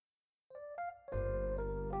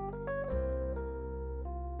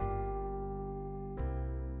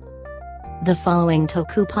The following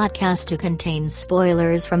Toku Podcastu contains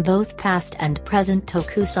spoilers from both past and present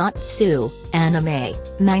tokusatsu, anime,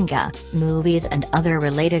 manga, movies and other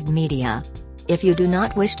related media. If you do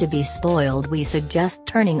not wish to be spoiled, we suggest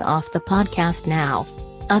turning off the podcast now.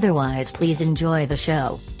 Otherwise, please enjoy the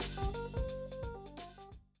show.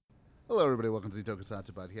 Hello everybody, welcome to the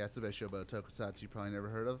Tokusatsu Podcast, the best show about tokusatsu you probably never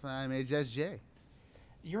heard of. I'm HSJ.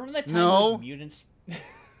 You remember that time No. those mutants...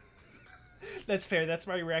 That's fair. That's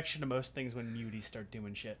my reaction to most things when muties start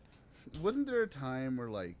doing shit. Wasn't there a time where,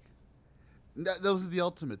 like, those are the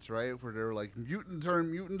ultimates, right? Where they were like, mutants are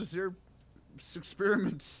mutants, they're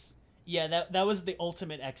experiments. Yeah, that was the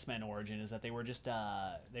ultimate X-Men origin, is that they were just,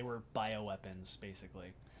 they were bioweapons,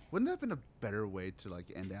 basically. Wouldn't that have been a better way to, like,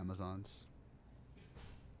 end Amazons?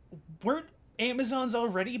 Weren't Amazons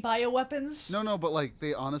already bioweapons? No, but, like,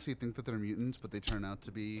 they honestly think that they're mutants, but they turn out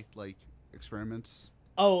to be, like, experiments.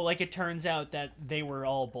 Oh, like it turns out that they were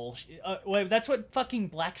all bullshit. Wait, that's what fucking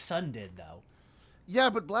Black Sun did, though. Yeah,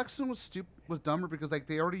 but Black Sun was dumber because, like,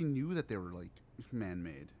 they already knew that they were, like,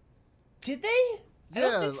 man-made. Did they? Yeah, I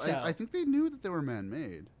don't think so. I think they knew that they were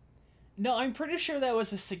man-made. No, I'm pretty sure that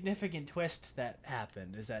was a significant twist that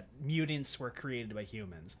happened, is that mutants were created by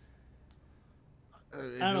humans.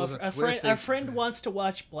 I don't know. A friend wants to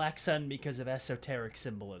watch Black Sun because of esoteric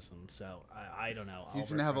symbolism, so I don't know. He's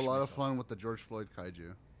gonna have a lot of fun with the George Floyd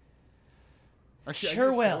kaiju. Actually,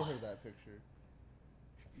 sure I will. show her that picture.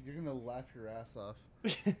 You're gonna laugh your ass off.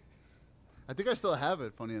 I think I still have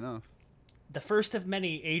it. Funny enough. The first of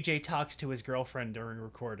many AJ talks to his girlfriend during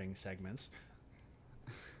recording segments.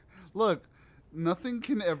 Look, nothing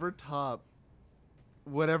can ever top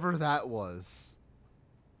whatever that was.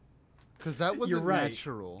 Because that wasn't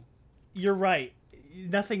natural. You're right.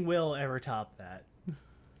 Nothing will ever top that.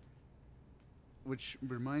 Which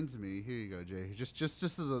reminds me, here you go, Jay. Just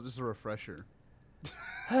as a refresher.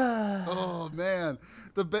 Oh man,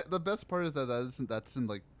 the best part is that's in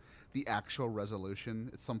like the actual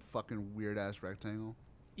resolution. It's some fucking weird ass rectangle.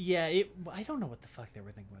 Yeah, I don't know what the fuck they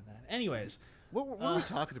were thinking with that. Anyways, what are we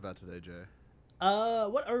talking about today, Jay?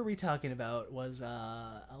 What are we talking about was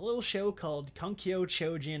a little show called Kankyou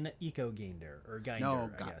Choujin Ecogainder, or Gainder,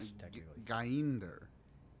 I guess, technically. Gainder.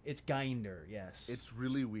 It's Gainder, yes. It's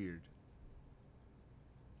really weird.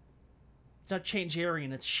 It's not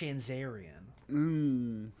Changerian, it's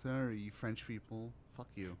Shanzarian. Sorry, you French people. Fuck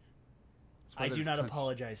you. I do not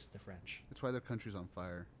apologize to the French. That's why their country's on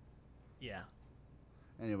fire. Yeah.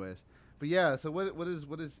 Anyways. But yeah, so what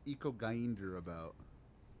is Ecogainder about?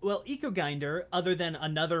 Well, Ecogainder, other than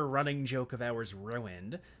another running joke of ours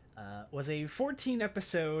ruined, was a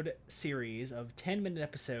 14-episode series of 10-minute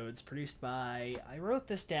episodes produced by... I wrote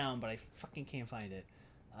this down, but I fucking can't find it.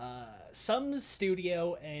 Some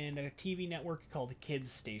studio and a TV network called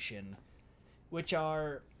Kids Station, which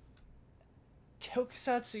are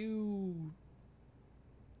tokusatsu...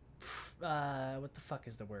 what the fuck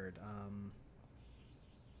is the word?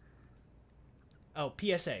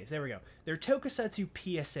 PSAs. There we go. They're tokusatsu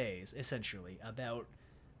PSAs, essentially, about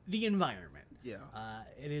the environment. Yeah.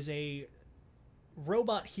 It is a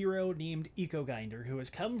robot hero named Ecogainder who has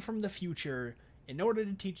come from the future in order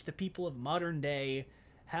to teach the people of modern day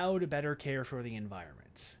how to better care for the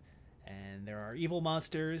environment. And there are evil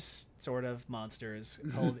monsters, sort of monsters,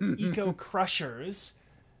 called Eco Crushers,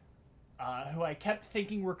 who I kept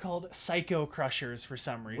thinking were called Psycho Crushers for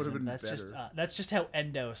some reason. Would have been That's just how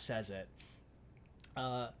Endo says it.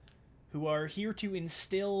 Who are here to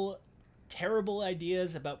instill terrible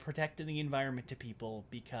ideas about protecting the environment to people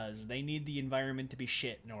because they need the environment to be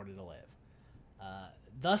shit in order to live.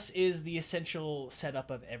 Thus is the essential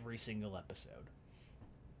setup of every single episode.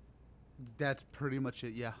 That's pretty much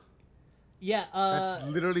it, yeah. Yeah, that's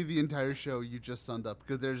literally the entire show you just summed up,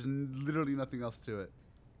 because there's literally nothing else to it.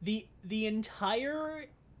 The entire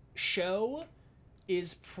show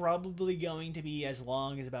is probably going to be as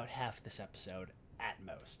long as about half this episode, at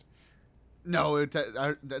most. No, this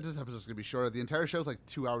episode's going to be shorter. The entire show's like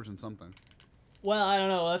 2 hours and something. Well, I don't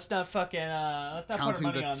know. Let's not fucking, let's not put our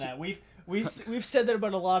money on that. We've said that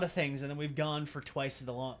about a lot of things, and then we've gone for twice as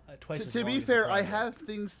long. To be fair, I have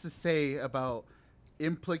things to say about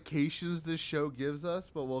implications this show gives us,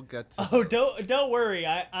 but we'll get to those. Don't worry,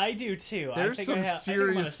 I do too. There's some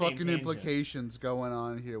serious fucking implications going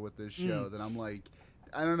on here with this show that I'm like,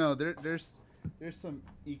 I don't know, there's some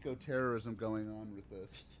eco-terrorism going on with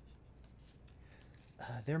this.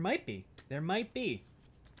 There might be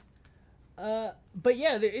but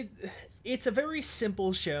yeah, it's a very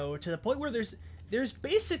simple show to the point where there's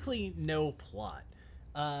basically no plot.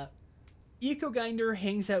 Ecogainder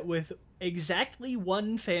hangs out with exactly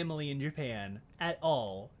one family in Japan at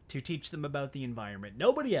all to teach them about the environment.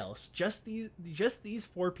 Nobody else, just these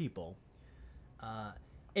 4 people.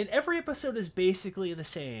 And every episode is basically the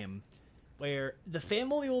same, where the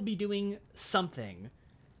family will be doing something,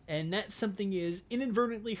 and that something is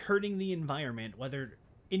inadvertently hurting the environment, whether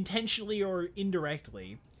intentionally or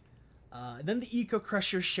indirectly. Then the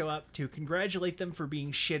Eco-Crushers show up to congratulate them for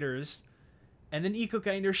being shitters, and then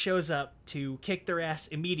Ecogainder shows up to kick their ass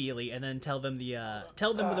immediately and then tell them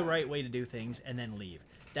the right way to do things and then leave.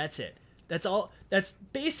 That's it. That's all. That's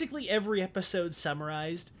basically every episode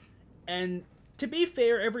summarized. And to be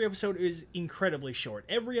fair, every episode is incredibly short.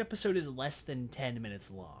 Every episode is less than 10 minutes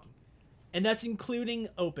long. And that's including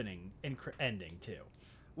opening and ending, too.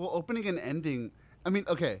 Well, opening and ending... I mean,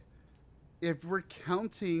 okay. If we're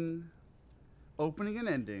counting opening and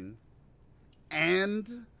ending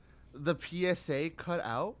and the PSA cut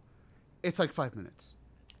out, it's like 5 minutes.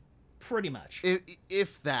 Pretty much.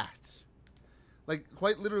 If that. Like,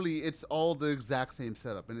 quite literally, it's all the exact same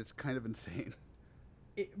setup, and it's kind of insane.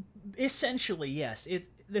 Essentially, yes.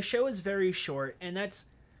 The show is very short, and that's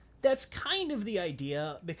kind of the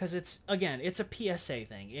idea, because it's a PSA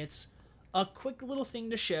thing. It's a quick little thing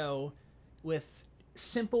to show with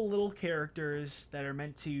simple little characters that are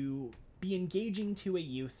meant to be engaging to a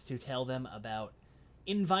youth to tell them about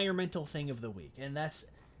environmental thing of the week. And that's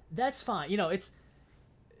fine. You know,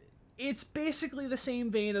 it's basically the same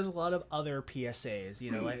vein as a lot of other PSAs.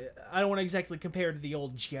 You know, I don't want to exactly compare to the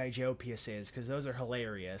old G.I. Joe PSAs because those are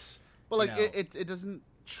hilarious. Well, like, it doesn't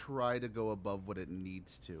try to go above what it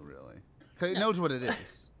needs to, really. Because it knows what it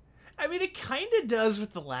is. I mean, it kind of does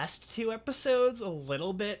with the last 2 episodes a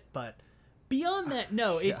little bit, but beyond that,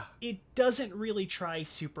 no, it doesn't really try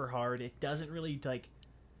super hard. It doesn't really, like,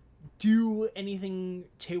 do anything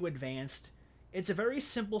too advanced. It's a very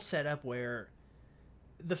simple setup where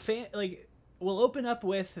we'll open up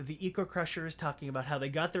with the Eco-Crushers talking about how they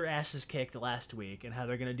got their asses kicked last week and how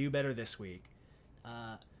they're going to do better this week.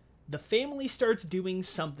 The family starts doing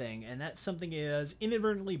something, and that something is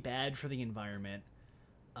inadvertently bad for the environment.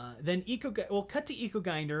 Then we'll cut to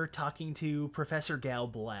Ecogainder talking to Professor Gal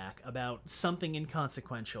Black about something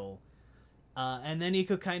inconsequential. And then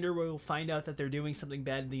Ecogainder will find out that they're doing something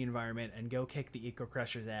bad in the environment and go kick the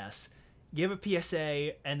Eco-Crusher's ass, give a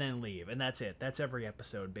PSA, and then leave. And that's it. That's every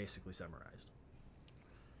episode basically summarized.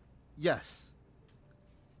 Yes.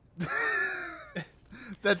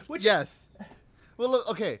 Yes. Well, look,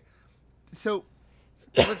 okay. So,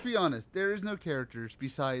 let's be honest. There is no characters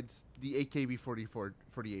besides the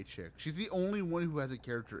AKB48 chick. She's the only one who has a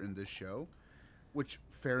character in this show, which,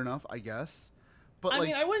 fair enough, I guess. But I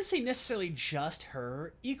mean, I wouldn't say necessarily just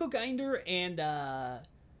her. Ecogainder and,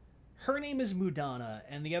 her name is Mudana,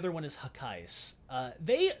 and the other one is Hakais.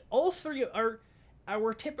 All 3 are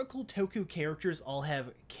our typical Toku characters all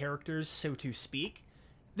have characters, so to speak.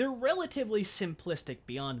 They're relatively simplistic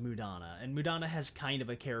beyond Mudana, and Mudana has kind of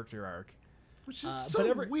a character arc. Which is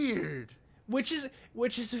so weird. Which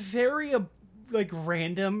is very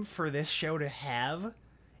random for this show to have.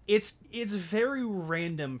 It's very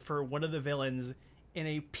random for one of the villains in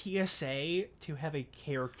a PSA to have a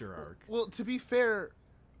character arc. Well, to be fair,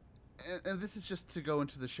 and this is just to go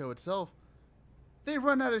into the show itself, they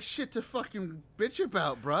run out of shit to fucking bitch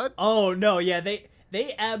about, bruh. Oh no, yeah,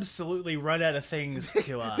 they absolutely run out of things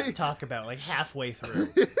to talk about like halfway through.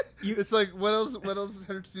 It's like, what else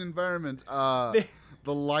hurts the environment? The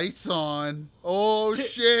lights on. Oh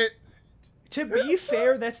shit. To be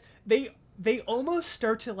fair, that's they almost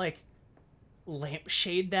start to like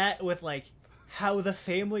lampshade that with like how the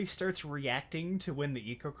family starts reacting to when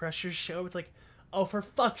the Eco-Crushers show. It's like, oh, for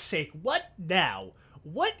fuck's sake, what now?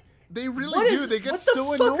 What? They really do. They get so annoyed.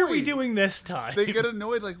 What the fuck are we doing this time? They get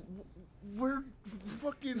annoyed, like, we're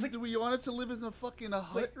fucking, like, do we want it to live in a fucking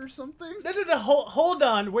hut or something? No, hold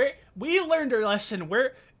on. We learned our lesson.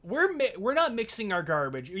 We're not mixing our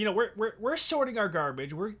garbage. You know, we're sorting our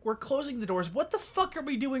garbage. We're closing the doors. What the fuck are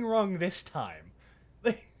we doing wrong this time?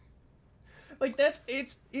 Like that's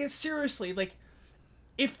it's seriously, like,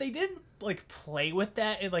 if they didn't like play with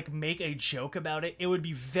that and like make a joke about it, it would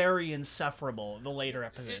be very insufferable in the later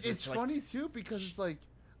episodes. It's funny too, because it's like,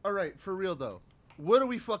 all right, for real though, what are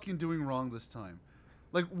we fucking doing wrong this time?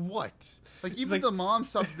 Like, what? Like, even the mom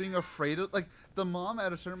stops being afraid of, like, the mom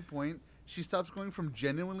at a certain point, she stops going from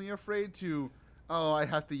genuinely afraid to, oh, I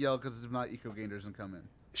have to yell because if not, Ecogainder doesn't come in.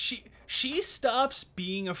 She stops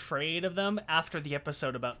being afraid of them after the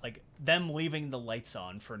episode about like them leaving the lights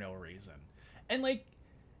on for no reason. And like,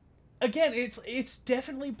 again, it's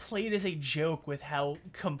definitely played as a joke with how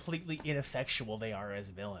completely ineffectual they are as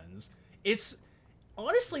villains. It's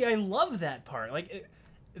honestly, I love that part. Like,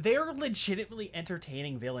 they're legitimately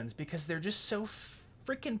entertaining villains because they're just so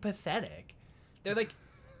freaking pathetic. They're like,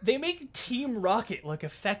 they make Team Rocket look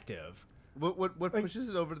effective. What pushes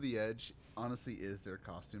it over the edge, honestly, is their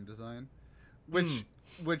costume design,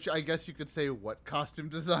 which I guess you could say what costume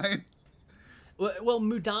design. Well,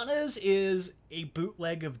 Mudana's is a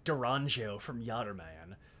bootleg of Duranjo from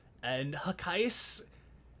Yatterman, and Hakai's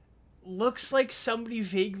looks like somebody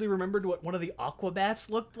vaguely remembered what one of the Aquabats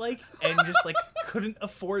looked like and just like couldn't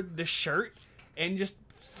afford the shirt and just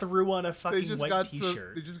threw on a fucking white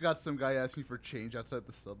t-shirt. They just got some guy asking for change outside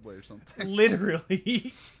the subway or something.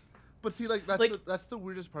 Literally. But see, like that's the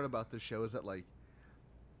weirdest part about this show is that like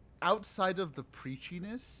outside of the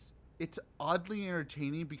preachiness, it's oddly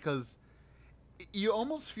entertaining because you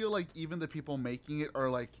almost feel like even the people making it are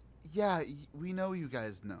like, yeah, we know you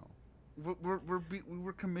guys know. We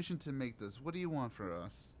were commissioned to make this. What do you want from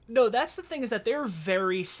us? No, that's the thing, is that they're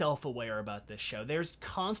very self-aware about this show. There's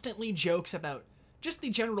constantly jokes about just the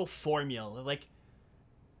general formula. Like,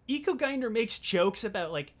 Ecogainder makes jokes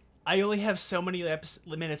about, like, I only have so many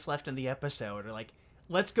minutes left in the episode, or like,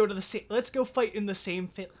 let's go fight in the same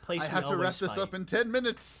place. I have to wrap this up in 10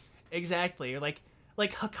 minutes. Exactly. Or like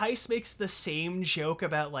Hakais makes the same joke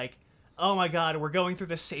about like, oh my god, we're going through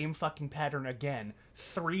the same fucking pattern again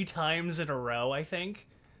 3 times in a row, I think.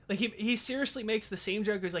 Like, he seriously makes the same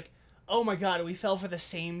joke. He's like, oh my god, we fell for the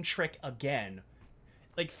same trick again.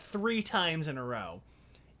 Like, 3 times in a row.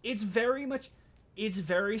 It's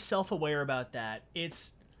very self-aware about that.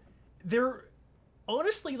 They're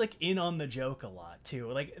honestly, like, in on the joke a lot,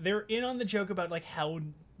 too. Like, they're in on the joke about, like, how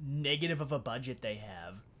negative of a budget they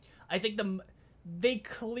have. I think they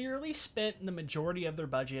clearly spent the majority of their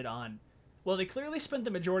budget on... Well, they clearly spent the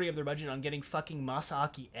majority of their budget on getting fucking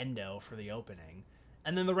Masaaki Endo for the opening.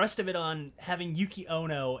 And then the rest of it on having Yuki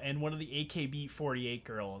Ono and one of the AKB48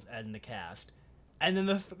 girls in the cast. And then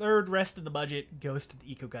the rest of the budget goes to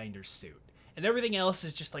the Ecogainder suit. And everything else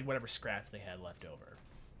is just like whatever scraps they had left over.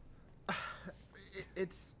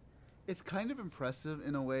 It's kind of impressive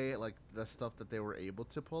in a way, like the stuff that they were able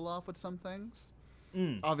to pull off with some things.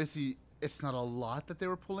 Obviously, it's not a lot that they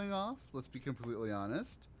were pulling off. Let's be completely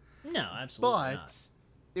honest. No, absolutely not. But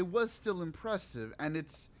it was still impressive, and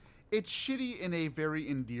it's shitty in a very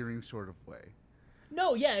endearing sort of way.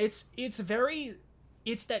 No, yeah, it's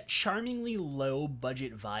that charmingly low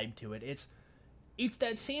budget vibe to it. It's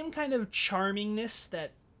that same kind of charmingness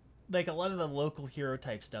that, like, a lot of the local hero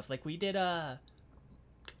type stuff. Like, we did oh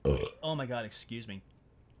my god, excuse me.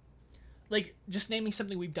 Like, just naming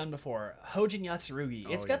something we've done before, Hojin Yatsurugi.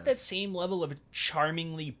 It's got that same level of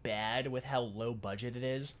charmingly bad with how low budget it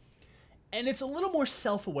is. And it's a little more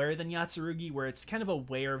self-aware than Yatsurugi, where it's kind of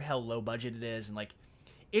aware of how low budget it is, and, like,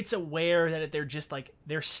 it's aware that they're just, like,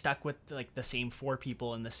 they're stuck with, like, the same 4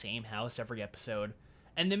 people in the same house every episode.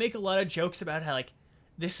 And they make a lot of jokes about how, like,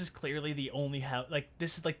 this is clearly the only house, like,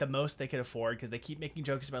 this is, like, the most they could afford, because they keep making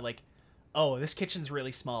jokes about, like, oh, this kitchen's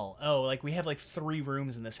really small. Oh, like, we have, like, 3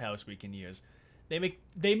 rooms in this house we can use. They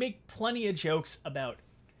make plenty of jokes about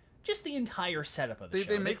just the entire setup of the show.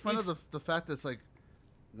 They make fun of the fact that it's, like,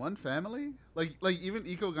 one family? Like even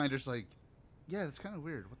Ecogainder's like, yeah, it's kind of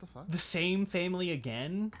weird. What the fuck? The same family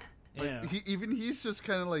again? Like, yeah. He's just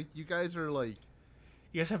kind of like, you guys are like,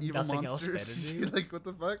 you guys have evil nothing monsters. else better to do. Like, what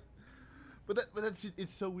the fuck? But that's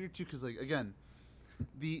it's so weird too, because, like, again,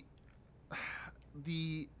 the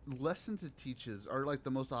lessons it teaches are like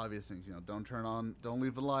the most obvious things. You know, don't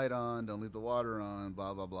leave the light on, don't leave the water on,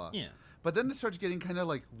 blah blah blah. Yeah. But then it starts getting kind of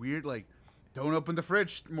like weird, like, don't open the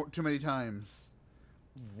fridge too many times.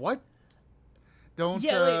 What? Don't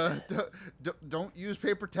don't use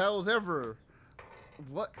paper towels ever.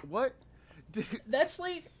 What? That's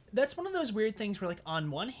one of those weird things where, like,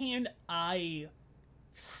 on one hand, I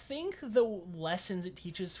think the lessons it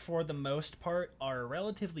teaches for the most part are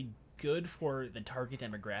relatively good for the target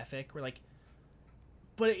demographic. Where, like,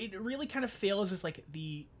 but it really kind of fails as, like,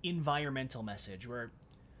 the environmental message, where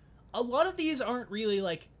a lot of these aren't really,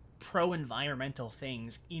 like, pro-environmental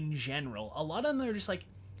things in general. A lot of them are just, like,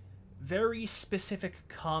 very specific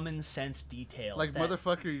common sense details. Like,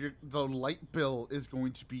 motherfucker, the light bill is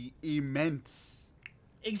going to be immense.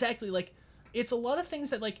 Exactly. Like, it's a lot of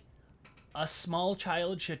things that, like, a small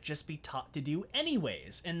child should just be taught to do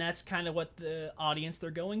anyways. And that's kind of what the audience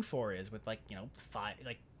they're going for is, with, like, you know, 5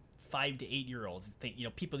 to 8 year olds. You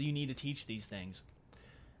know, people you need to teach these things.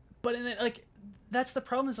 But in that, like, that's the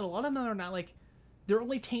problem, is that a lot of them are not, like, they're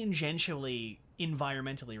only tangentially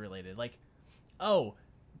environmentally related. Like, oh,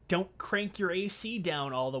 don't crank your AC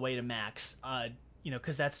down all the way to max, you know,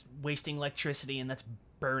 because that's wasting electricity and that's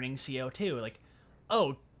burning CO2. Like,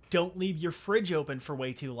 oh, don't leave your fridge open for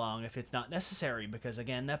way too long if it's not necessary, because,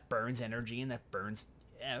 again, that burns energy and that burns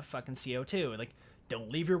fucking CO2. Like,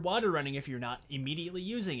 don't leave your water running if you're not immediately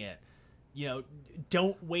using it. You know,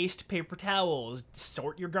 don't waste paper towels,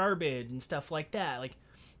 sort your garbage and stuff like that. Like,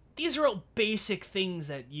 these are all basic things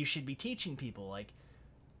that you should be teaching people. Like,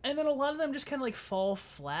 and then a lot of them just kind of like fall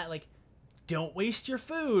flat. Like, don't waste your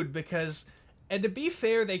food because, and to be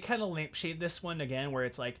fair, they kind of lampshade this one again where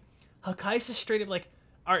it's like, Hakaisa's straight up like,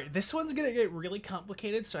 all right, this one's gonna get really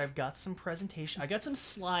complicated, so I've got some presentation. I got some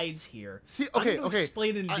slides here. See, okay,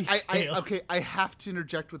 explain in detail. I have to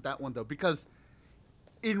interject with that one though, because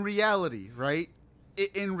in reality, right?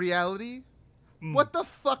 In reality, what the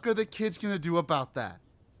fuck are the kids gonna do about that?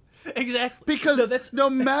 Exactly. Because no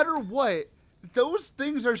matter what, those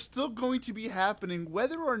things are still going to be happening,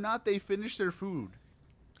 whether or not they finish their food.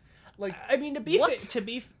 Like, I mean,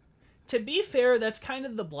 to be fair, that's kind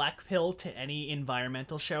of the black pill to any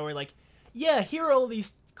environmental show. Where like, yeah, here are all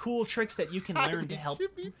these cool tricks that you can learn to help,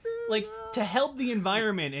 to help the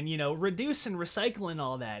environment and reduce and recycle and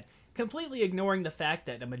all that. Completely ignoring the fact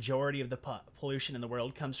that a majority of the pollution in the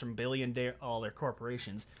world comes from billion-dollar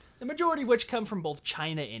corporations, the majority of which come from both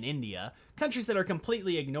China and India, countries that are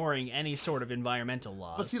completely ignoring any sort of environmental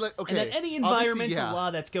laws. But see, like, okay, and that any environmental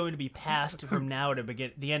law that's going to be passed from now to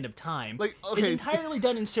the end of time is entirely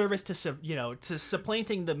done in service to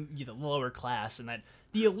supplanting the lower class, and that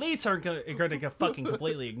the elites aren't going to fucking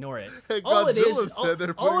completely ignore it. Hey, all Godzilla it is, said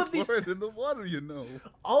they're all putting of these, fluoride in the water,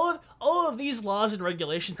 all of these laws and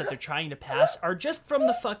regulations that they're trying to pass are just from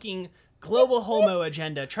the fucking global homo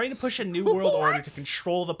agenda, trying to push a new world order to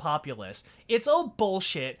control the populace. It's all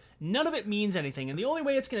bullshit. None of it means anything, and the only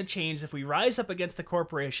way it's going to change is if we rise up against the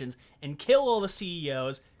corporations and kill all the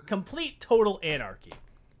CEOs. Complete, total anarchy.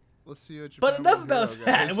 We'll see you at Japan But enough World about Hero,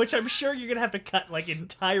 that, guys. which I'm sure you're going to have to cut, like,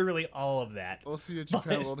 entirely all of that. We'll see you at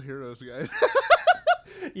Japan World Heroes, guys.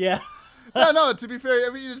 Yeah. No, to be fair,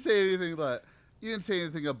 I mean, you didn't say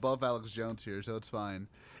anything above Alex Jones here, so it's fine.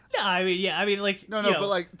 Yeah, I mean, like, No, but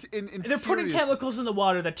like, in they're putting chemicals in the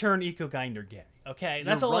water that turn Ecogainder gay, okay?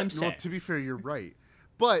 That's all right. I'm saying. No, to be fair, you're right.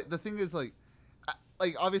 But the thing is, like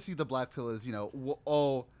obviously the black pill is,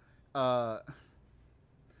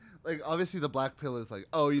 like, obviously the black pill is like,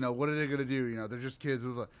 oh, what are they going to do? They're just kids.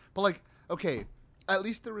 But, like, okay, at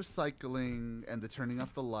least the recycling and the turning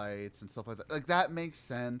off the lights and stuff like that. Like, that makes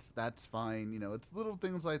sense. That's fine. It's little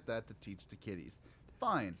things like that to teach the kiddies.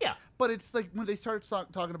 Fine. Yeah. But it's like when they start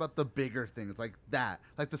talking about the bigger things like that,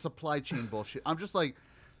 like the supply chain bullshit, I'm just like,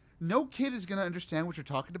 no kid is going to understand what you're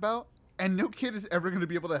talking about, and no kid is ever going to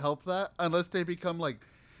be able to help that unless they become like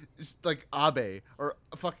Abe or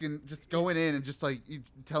fucking just going in and just like you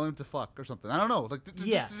tell him to fuck or something. I don't know. Like,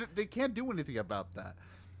 they can't do anything about that.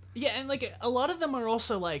 Yeah, and like a lot of them are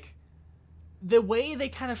also like, the way they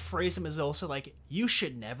kind of phrase them is also like, you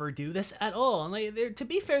should never do this at all. And like, to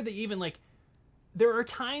be fair, they even like, there are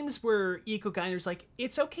times where Ecogainer's like,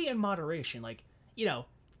 it's okay in moderation. Like,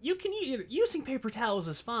 you can using paper towels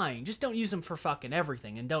is fine. Just don't use them for fucking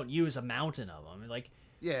everything, and don't use a mountain of them. Like,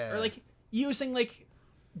 yeah, or like using like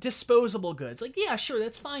disposable goods. Like, yeah, sure,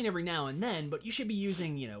 that's fine every now and then, but you should be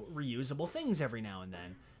using reusable things every now and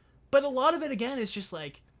then. But a lot of it again is just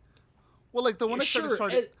like, well, like the one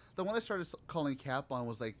I started calling cap on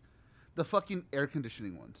was like the fucking air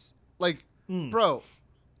conditioning ones. Like, bro,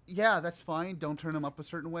 yeah, that's fine. Don't turn them up a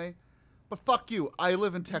certain way. But fuck you. I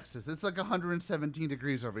live in Texas. It's like 117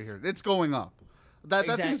 degrees over here. It's going up. That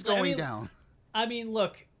thing's going down. I mean,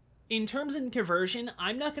 look, in terms of conversion,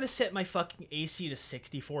 I'm not going to set my fucking AC to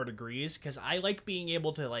 64 degrees because I like being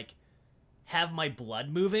able to, like, have my blood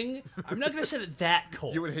moving. I'm not going to set it that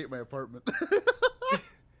cold. You would hate my apartment.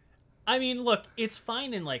 I mean, look, it's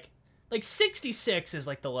fine in, like 66 is,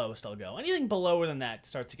 like, the lowest I'll go. Anything below than that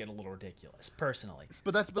starts to get a little ridiculous, personally.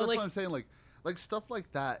 But that's like, what I'm saying. Like, stuff like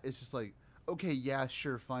that is just like, okay, yeah,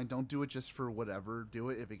 sure, fine. Don't do it just for whatever. Do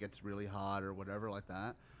it if it gets really hot or whatever like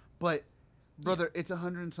that. But, brother, it's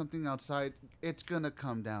 100 and something outside. It's going to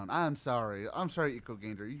come down. I'm sorry,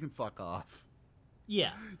 Ecogainder. You can fuck off.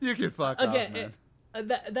 Yeah. You can fuck off, man.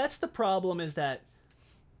 That's the problem, is that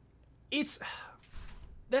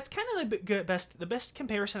that's kind of the best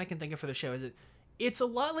comparison I can think of for the show, is it's a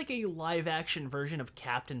lot like a live action version of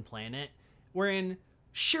Captain Planet, wherein,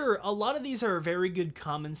 sure, a lot of these are very good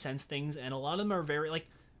common sense things, and a lot of them are very, like,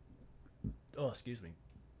 a lot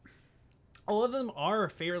of them are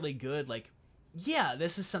fairly good, like, yeah,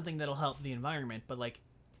 this is something that'll help the environment, but, like,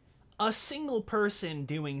 a single person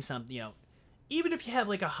doing something, even if you have,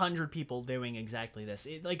 like, 100 people doing exactly this,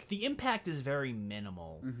 like, the impact is very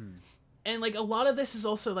minimal. Mm-hmm. And, like, a lot of this is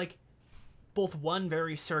also, like, both one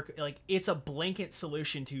very it's a blanket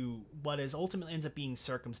solution to what is ultimately ends up being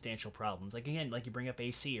circumstantial problems. Like, again, like you bring up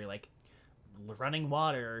AC or like running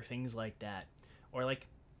water or things like that. or like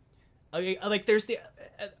there's the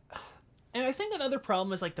and I think another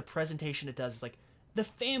problem is like the presentation it does is like the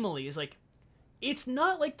family is like, it's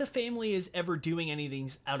not like the family is ever doing anything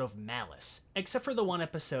out of malice, except for the one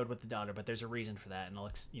episode with the daughter, but there's a reason for that, and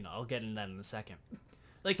I'll get into that in a second.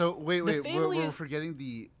 Like, so wait, we're forgetting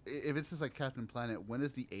if it's just like Captain Planet, when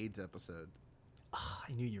is the AIDS episode? Oh,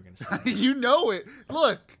 I knew you were gonna say that. You know it.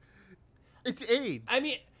 Look, it's AIDS.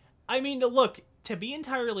 I mean, look, to be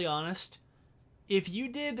entirely honest, if you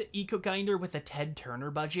did Ecogainder with a Ted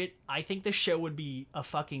Turner budget, I think the show would be a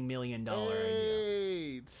fucking $1 million idea.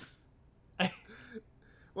 AIDS.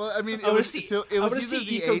 Well, I mean, I want to see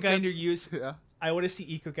Ecogainder use. Yeah. I want to see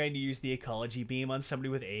Ecogainder use the ecology beam on somebody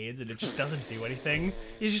with AIDS, and it just doesn't do anything.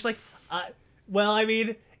 He's just like, well, I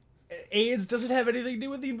mean, AIDS doesn't have anything to do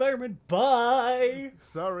with the environment. Bye.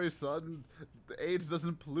 Sorry, son. The AIDS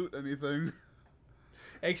doesn't pollute anything.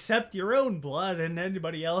 Except your own blood and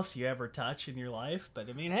anybody else you ever touch in your life. But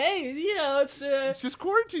I mean, hey, you know, it's just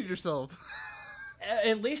quarantine yourself.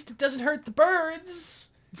 At least it doesn't hurt the birds.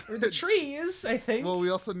 Or the trees, I think. Well, we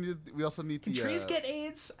also need Can trees get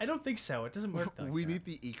AIDS? I don't think so. It doesn't work. We need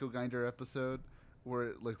the Ecogainder episode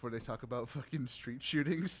where they talk about fucking street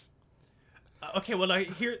shootings. Okay, well,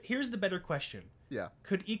 here's the better question. Yeah.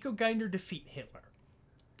 Could Ecogainder defeat Hitler?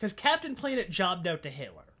 Because Captain Planet jobbed out to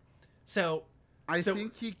Hitler. So I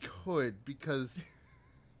think he could because,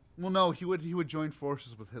 well, no, he would join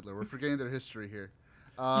forces with Hitler. We're forgetting their history here.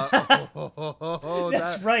 That's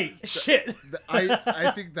right. Shit.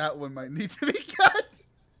 I think that one might need to be cut.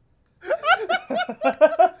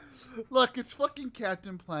 Look, it's fucking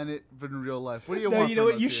Captain Planet, but in real life. What do you want? You know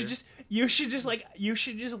what? You should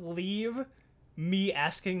just leave me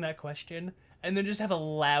asking that question, and then just have a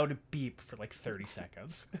loud beep for like 30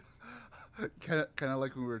 seconds. Kind of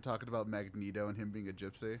like when we were talking about Magneto and him being a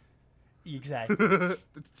gypsy. Exactly.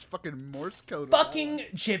 It's fucking Morse code. Fucking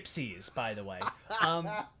gypsies, by the way.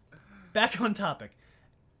 Back on topic.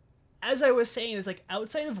 As I was saying, is like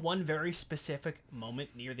outside of one very specific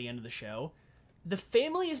moment near the end of the show, the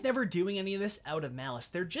family is never doing any of this out of malice.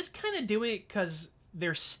 They're just kind of doing it because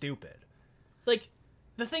they're stupid. Like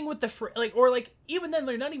the thing with even then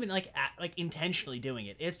they're not even like intentionally doing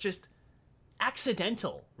it. It's just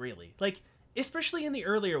accidental, really. Like especially in the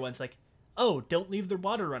earlier ones, like, oh, don't leave the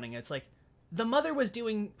water running. It's like, the mother was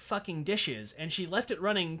doing fucking dishes, and she left it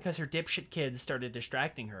running because her dipshit kids started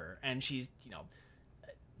distracting her, and she's,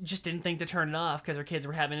 just didn't think to turn it off because her kids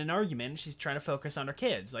were having an argument, and she's trying to focus on her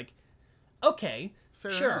kids. Like, okay,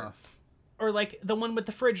 fair sure. enough. Or, like, the one with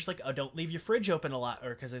the fridge, it's like, oh, don't leave your fridge open a lot, or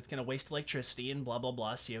because it's going to waste electricity and blah, blah,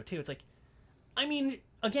 blah, CO2. It's like, I mean,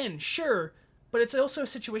 again, sure, but it's also a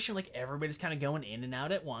situation like everybody's kind of going in and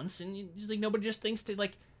out at once, and just, like, nobody just thinks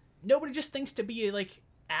to be, like,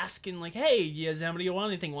 asking, like, hey, does somebody want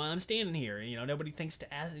anything while I'm standing here? Nobody thinks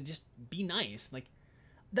to ask, just be nice. Like,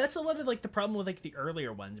 that's a lot of, like, the problem with, like, the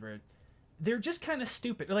earlier ones, where they're just kind of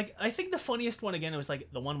stupid. Like, I think the funniest one, again, was, like,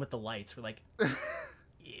 the one with the lights, where, like,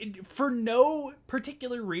 for no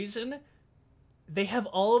particular reason, they have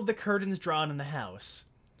all of the curtains drawn in the house,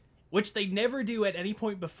 which they never do at any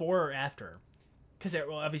point before or after.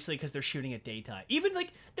 Obviously, because they're shooting at daytime. Even,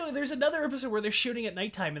 like, no, there's another episode where they're shooting at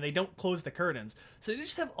nighttime and they don't close the curtains. So they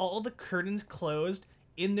just have all the curtains closed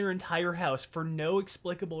in their entire house for no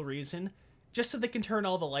explicable reason, just so they can turn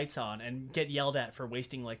all the lights on and get yelled at for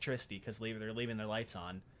wasting electricity because they're leaving their lights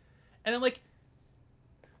on. And I'm like,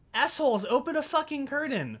 assholes, open a fucking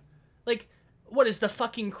curtain. Like, what, is the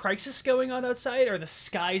fucking crisis going on outside? Are the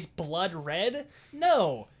skies blood red?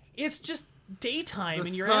 No, it's just daytime and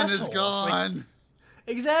you're assholes. The sun is gone. Like,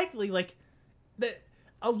 exactly, like,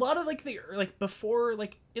 a lot of, like, before,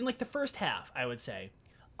 like, in, like, the first half, I would say,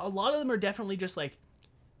 a lot of them are definitely just, like,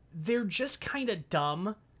 they're just kind of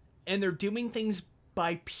dumb, and they're doing things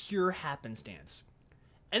by pure happenstance.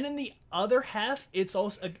 And in the other half, it's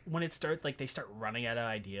also, when it starts, like, they start running out of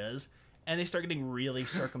ideas, and they start getting really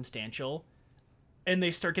circumstantial, and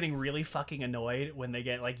they start getting really fucking annoyed when they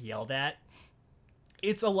get, like, yelled at.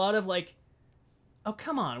 It's a lot of, like, oh,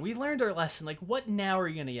 come on, we learned our lesson. Like, what now are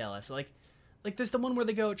you going to yell at? So, like, there's the one where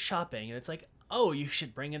they go out shopping, and it's like, oh, you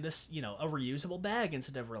should bring in this, a reusable bag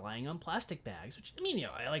instead of relying on plastic bags. Which, I mean,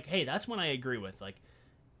 I like, hey, that's one I agree with. Like,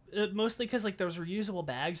 mostly because, like, those reusable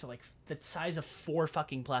bags are, like, the size of 4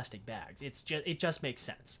 fucking plastic bags. It just makes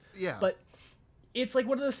sense. Yeah. But it's, like,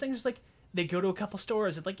 one of those things, like, they go to a couple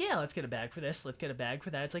stores, and, like, yeah, let's get a bag for this, let's get a bag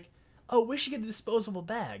for that. It's like, oh, we should get a disposable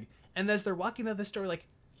bag. And as they're walking out of the store, like,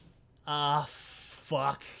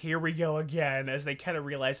 fuck, here we go again, as they kind of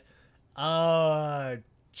realize,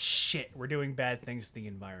 shit, we're doing bad things to the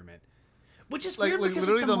environment. Which is weird because,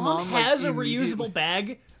 like, the mom has a reusable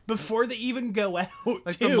bag, before they even go out.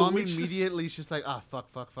 Like too, the mom which immediately is just like,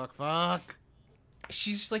 fuck.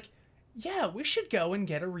 She's just like, yeah, we should go and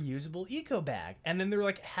get a reusable eco bag. And then they're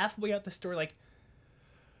like halfway out the store, like,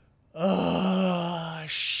 oh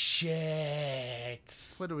shit.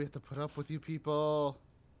 What do we have to put up with you people?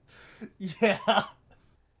 Yeah.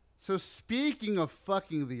 So speaking of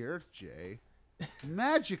fucking the earth, Jay,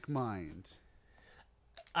 Magic Mind.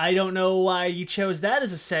 I don't know why you chose that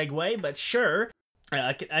as a segue, but sure.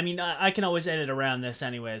 I can always edit around this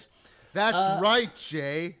anyways. That's right,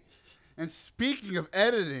 Jay. And speaking of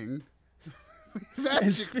editing,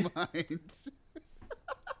 Magic Mind.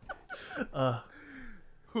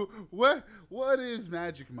 What is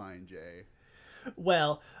Magic Mind, Jay?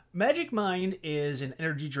 Well, Magic Mind is an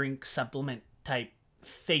energy drink supplement type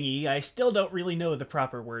thingy. I still don't really know the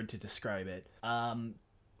proper word to describe it. I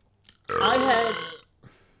had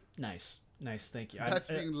nice, thank you. That's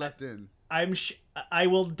being left in. I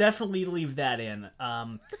will definitely leave that in.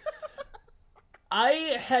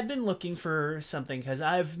 I had been looking for something because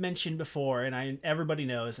I've mentioned before, and everybody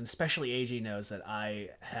knows, and especially AJ knows, that I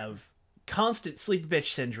have constant sleepy bitch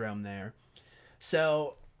syndrome there.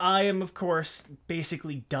 So I am, of course,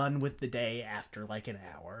 basically done with the day after like an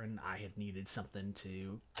hour, and I had needed something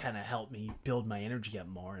to kind of help me build my energy up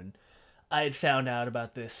more. And I had found out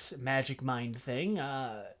about this Magic Mind thing.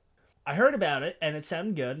 I heard about it, and it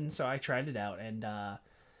sounded good, and so I tried it out, and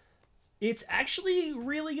it's actually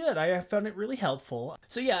really good. I found it really helpful.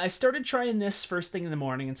 So yeah, I started trying this first thing in the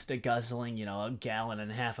morning instead of guzzling, a gallon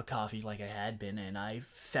and a half of coffee like I had been, and I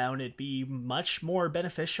found it be much more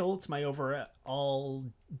beneficial to my overall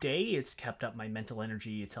day. It's kept up my mental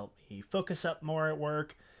energy. It's helped me focus up more at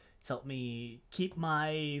work. It's helped me keep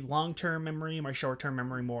my long-term memory, my short-term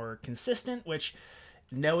memory more consistent, which,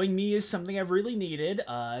 knowing me, is something I've really needed.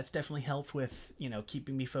 It's definitely helped with,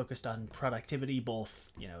 keeping me focused on productivity,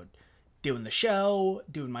 both, doing the show,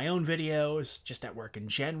 doing my own videos, just at work in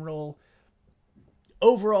general.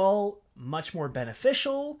 Overall, much more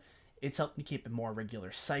beneficial. It's helped me keep a more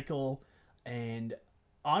regular cycle. And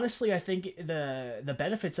honestly, I think the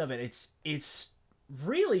benefits of it, it's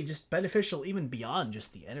really just beneficial even beyond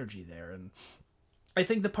just the energy there. And I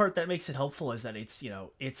think the part that makes it helpful is that it's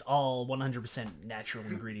all 100% natural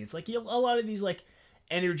ingredients. Like, a lot of these, like,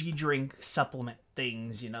 energy drink supplement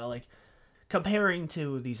things, like, comparing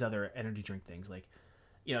to these other energy drink things, like,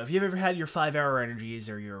 if you've ever had your 5-hour energies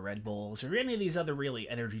or your Red Bulls or any of these other really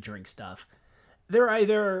energy drink stuff, they're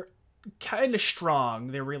either kind of strong,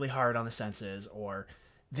 they're really hard on the senses, or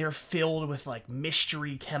they're filled with, like,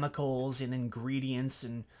 mystery chemicals and ingredients,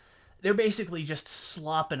 and they're basically just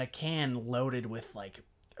slop in a can loaded with, like,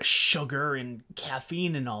 sugar and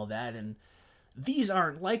caffeine and all that, and these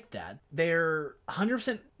aren't like that. They're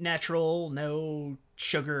 100% natural, no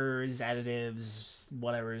sugars, additives,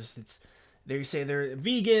 whatever's. They say they're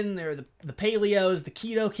vegan, they're the paleos, the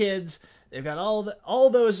keto kids. They've got all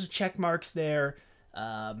those check marks there.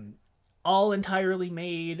 All entirely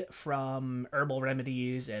made from herbal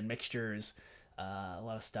remedies and mixtures. A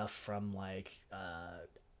lot of stuff from, like,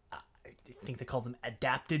 I think they call them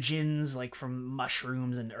adaptogens, like from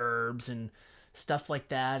mushrooms and herbs and stuff like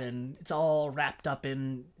that, and it's all wrapped up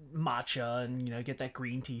in matcha, and get that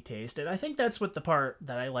green tea taste. And I think that's what the part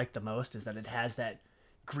that I like the most is that it has that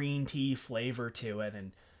green tea flavor to it,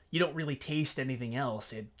 and you don't really taste anything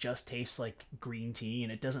else. It just tastes like green tea,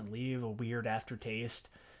 and it doesn't leave a weird aftertaste.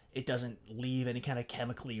 It doesn't leave any kind of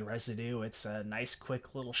chemically residue. It's a nice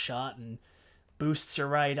quick little shot and boosts you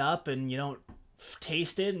right up, and you don't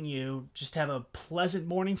taste it, and you just have a pleasant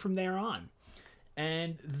morning from there on.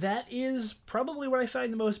 And that is probably what I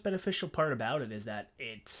find the most beneficial part about it, is that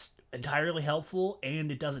it's entirely helpful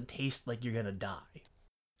and it doesn't taste like you're gonna die.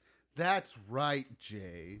 That's right,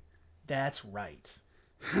 Jay. That's right.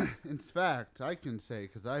 In fact, I can say,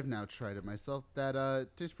 because I've now tried it myself, that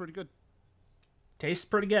it tastes pretty good. Tastes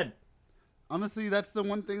pretty good. Honestly, that's the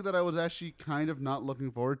one thing that I was actually kind of not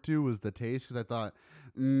looking forward to, was the taste, because I thought,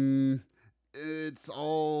 it's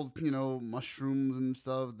all, mushrooms and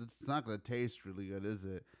stuff. It's not going to taste really good, is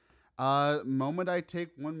it? Moment I take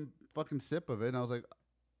one fucking sip of it, and I was like,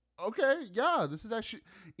 okay, yeah, this is actually,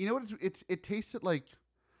 what it tasted like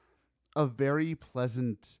a very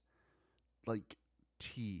pleasant, like,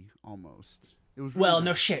 tea almost. It was really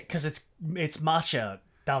no shit, because it's matcha,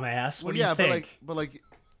 dumbass. What do you think? But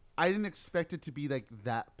I didn't expect it to be like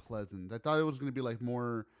that pleasant. I thought it was going to be like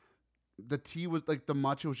more. The tea was like, the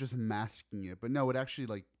matcha was just masking it, but no, it actually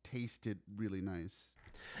like tasted really nice.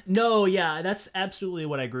 No, yeah, that's absolutely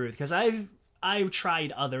what I agree with, because I've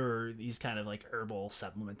tried other these kind of like herbal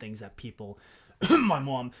supplement things that people my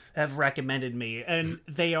mom have recommended me, and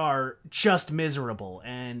they are just miserable.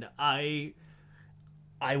 And I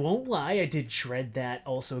won't lie, I did dread that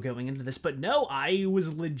also going into this, but no, I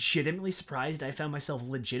was legitimately surprised. I found myself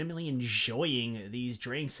legitimately enjoying these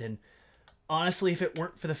drinks, and honestly, if it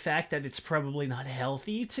weren't for the fact that it's probably not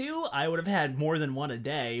healthy too, I would have had more than one a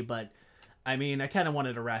day. But I mean, I kind of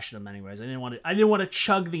wanted to ration them anyways. I didn't want to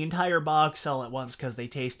chug the entire box all at once because they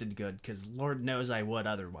tasted good. Because Lord knows I would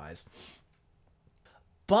otherwise.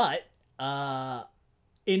 But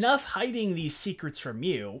enough hiding these secrets from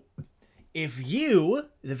you. If you,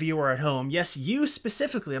 the viewer at home, yes, you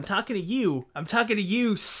specifically, I'm talking to you,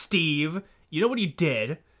 Steve. You know what you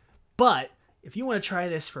did. But if you want to try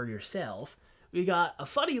this for yourself, we got a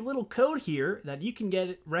funny little code here that you can get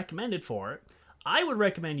it recommended for. I would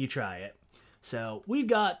recommend you try it. So we've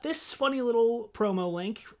got this funny little promo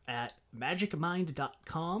link at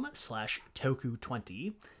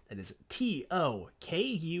magicmind.com/Toku20. That is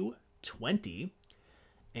TOKU 20.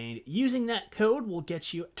 And using that code will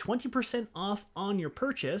get you 20% off on your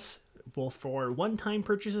purchase, both for one-time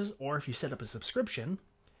purchases or if you set up a subscription.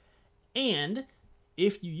 And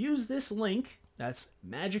if you use this link, that's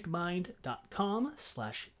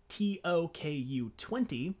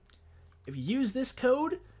magicmind.com/TOKU20. If you use this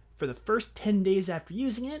code for the first 10 days after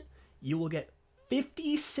using it, you will get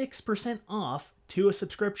 56% off to a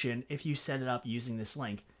subscription if you set it up using this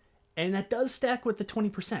link. And that does stack with the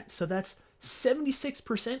 20%. So that's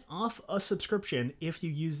 76% off a subscription if you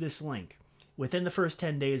use this link within the first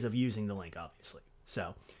 10 days of using the link, obviously.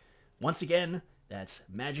 So once again, that's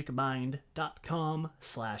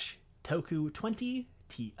magicmind.com/Toku20,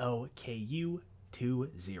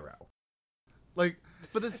 TOKU20. Like,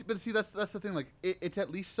 but see, that's the thing. Like, it's at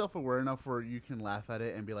least self-aware enough where you can laugh at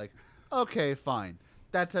it and be like, okay, fine,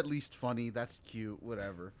 that's at least funny, that's cute,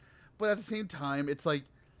 whatever. But at the same time, it's like,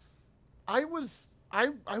 I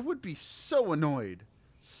would be so annoyed,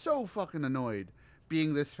 so fucking annoyed,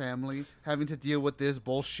 being this family, having to deal with this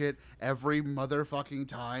bullshit every motherfucking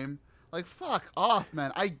time. Like, fuck off,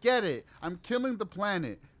 man. I get it. I'm killing the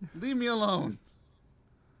planet. Leave me alone.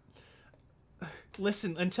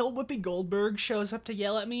 Listen, until Whoopi Goldberg shows up to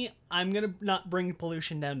yell at me, I'm going to not bring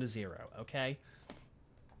pollution down to zero, okay?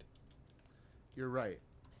 You're right.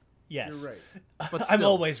 Yes. You're right. But I'm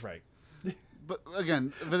always right. But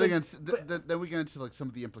then we get into like some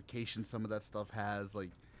of the implications some of that stuff has.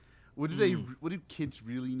 Like, what do kids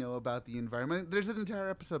really know about the environment? There's an entire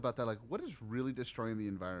episode about that. Like, what is really destroying the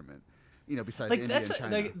environment? You know, besides India and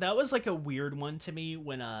China. That was like a weird one to me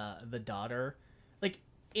when the daughter,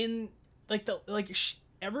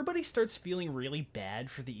 everybody starts feeling really bad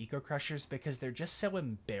for the Eco Crushers because they're just so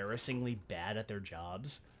embarrassingly bad at their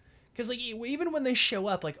jobs. Because like even when they show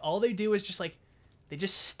up, like all they do is just like they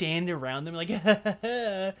just stand around them like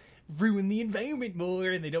ruin the environment more,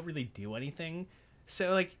 and they don't really do anything.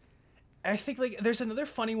 So like I think like there's another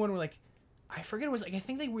funny one where like I forget it was like I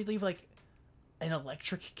think they would leave like an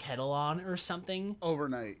electric kettle on or something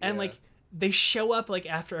overnight, and like they show up like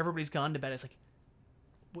after everybody's gone to bed. It's like,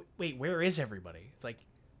 wait, where is everybody? It's like,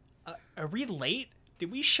 are we late?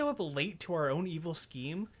 Did we show up late to our own evil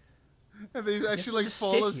scheme? And they actually like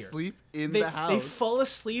fall asleep in the house. They fall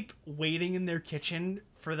asleep waiting in their kitchen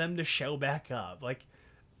for them to show back up. Like,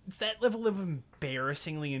 it's that level of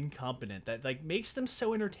embarrassingly incompetent that like makes them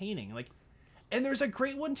so entertaining. Like, and there's a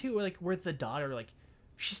great one too, like where the daughter like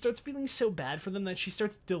she starts feeling so bad for them that she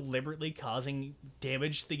starts deliberately causing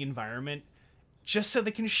damage to the environment just so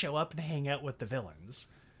they can show up and hang out with the villains.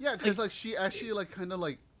 Yeah, because like she actually like kind of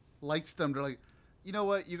like likes them. They're like, you know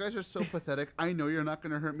what, you guys are so pathetic. I know you're not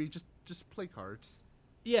gonna hurt me. Just play cards.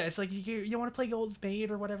 Yeah, it's like you want to play Gold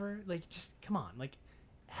Maid or whatever. Like, just come on, like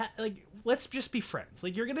let's just be friends.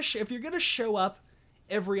 Like, if you're gonna show up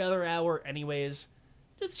every other hour anyways,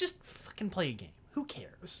 let's just fucking play a game. Who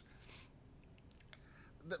cares?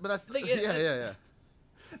 But that's like, yeah.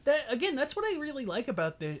 That again, that's what I really like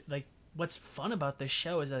about what's fun about this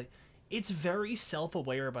show is that it's very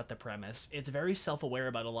self-aware about the premise. It's very self-aware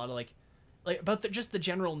about a lot of like about just the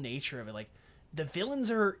general nature of it. Like, the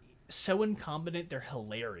villains are so incompetent, they're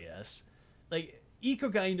hilarious. Like,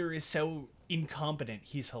 Ecogainder is so incompetent,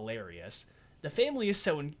 he's hilarious. The family is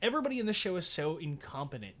everybody in the show is so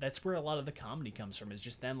incompetent. That's where a lot of the comedy comes from, is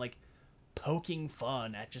just them like poking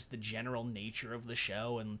fun at just the general nature of the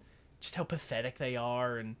show and just how pathetic they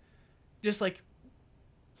are, and just like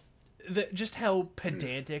just how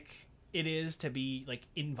pedantic it is to be like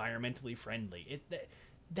environmentally friendly.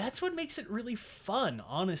 That's what makes it really fun,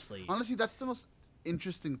 honestly. Honestly, that's the most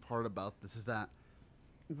interesting part about this, is that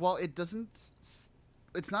while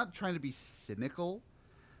it's not trying to be cynical,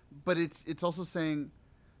 but it's also saying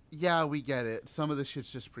yeah, we get it. Some of this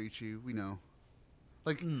shit's just preachy. We know.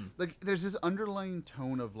 Like, there's this underlying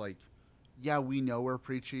tone of like, yeah, we know we're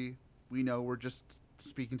preachy. We know we're just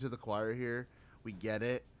speaking to the choir here. We get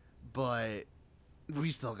it, but we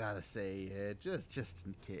still gotta say it just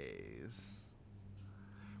in case.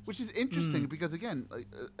 Which is interesting because again, like,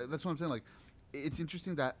 that's what I'm saying. Like, it's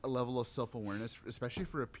interesting that a level of self-awareness, especially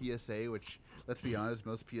for a PSA. Which, let's be honest,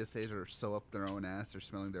 most PSAs are so up their own ass they're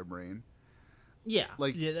smelling their brain. Yeah,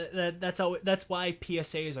 like that's why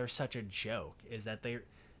PSAs are such a joke. Is that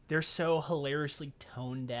they're so hilariously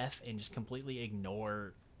tone deaf and just completely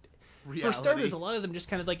ignore. Reality. For starters, a lot of them just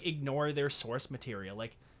kind of like ignore their source material.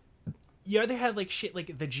 Like, you either have like shit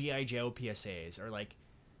like the G.I. Joe PSAs or like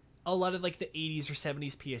a lot of like the 80s or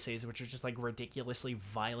 70s PSAs, which are just like ridiculously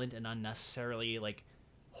violent and unnecessarily like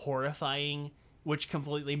horrifying, which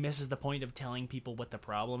completely misses the point of telling people what the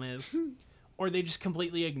problem is. Or they just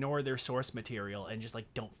completely ignore their source material and just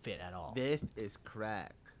like don't fit at all. This is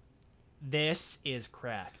crack. This is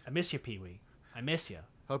crack. I miss you, Pee-wee. I miss you.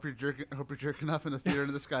 Hope you're jerking off in the theater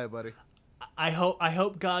in the sky, buddy. I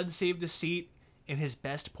hope God saved a seat in his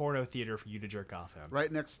best porno theater for you to jerk off in. Right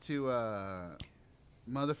next to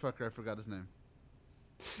motherfucker, I forgot his name.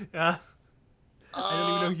 I don't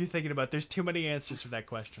even know who you're thinking about. There's too many answers for that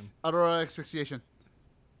question. Autoerotic asphyxiation.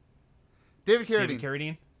 David Carradine. David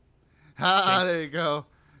Carradine? Ah, there you go.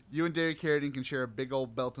 You and David Carradine can share a big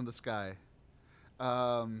old belt in the sky.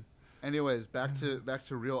 Anyways, back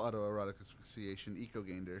to real autoerotic asphyxiation,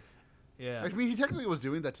 Ecogainder. Yeah. I mean, he technically was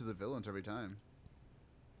doing that to the villains every time.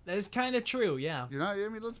 That is kind of true, yeah. You're not. I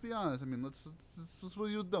mean, let's be honest. I mean, that's what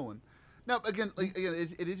he was doing. Now, again,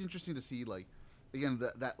 it is interesting to see, like, again,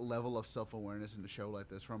 that level of self-awareness in a show like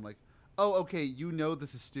this. Where I'm like, oh, okay, you know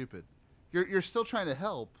this is stupid. You're still trying to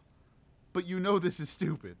help, but you know this is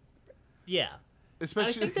stupid. Yeah.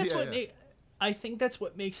 Especially, I think that's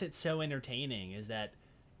what makes it so entertaining is that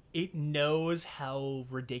it knows how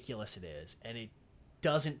ridiculous it is, and it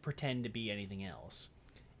doesn't pretend to be anything else.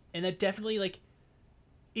 And that definitely, like,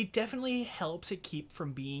 it definitely helps it keep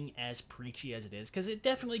from being as preachy as it is, because it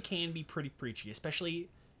definitely can be pretty preachy, especially,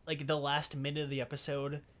 like, the last minute of the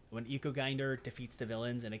episode when Ecogainder defeats the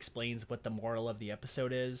villains and explains what the moral of the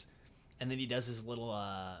episode is, and then he does his little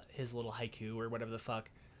haiku or whatever the fuck.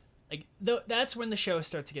 Like, that's when the show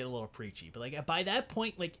starts to get a little preachy. But, like, by that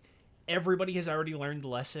point, like, everybody has already learned the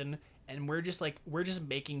lesson, and we're just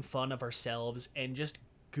making fun of ourselves and just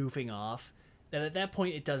goofing off. That at that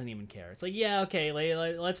point, it doesn't even care. It's like, yeah, okay,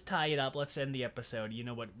 let's tie it up. Let's end the episode. You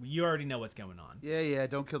know what? You already know what's going on. Yeah,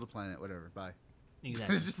 don't kill the planet. Whatever. Bye.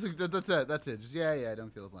 Exactly. It's just like, that's it. Just, yeah,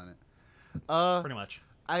 don't kill the planet. Pretty much.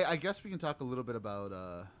 I guess we can talk a little bit about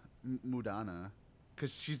Mudana.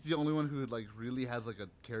 Because she's the only one who like really has like a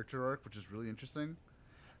character arc, which is really interesting.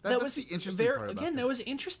 That's the interesting part about again, this. that was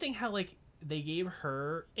interesting how like they gave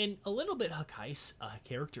her and a little bit Hakai's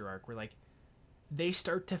character arc where like they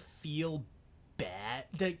start to feel bad.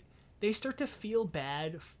 They start to feel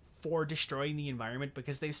bad for destroying the environment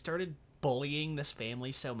because they started bullying this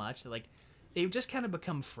family so much that like they've just kind of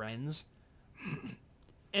become friends.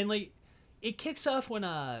 And like it kicks off when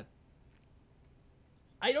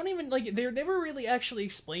I don't even, like, they're never really actually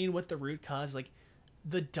explain what the root cause, like,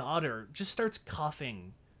 the daughter just starts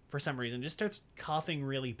coughing for some reason, just starts coughing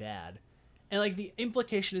really bad. And, like, the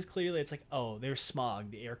implication is clearly, it's like, oh, there's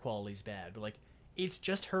smog, the air quality's bad. But, like, it's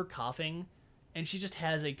just her coughing, and she just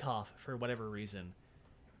has a cough for whatever reason.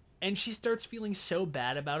 And she starts feeling so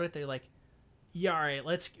bad about it, they're like, yeah, all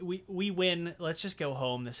right, we win, let's just go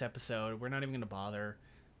home this episode, we're not even gonna bother.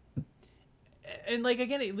 And like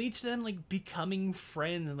again, it leads to them like becoming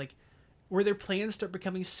friends and like where their plans start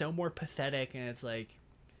becoming so more pathetic, and it's like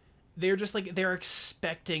they're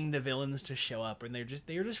expecting the villains to show up, and they're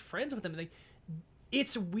just friends with them. Like,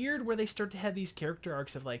 it's weird where they start to have these character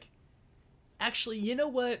arcs of like, actually, you know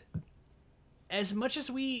what? As much as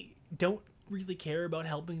we don't really care about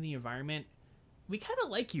helping the environment, we kind of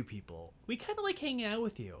like you people. We kind of like hanging out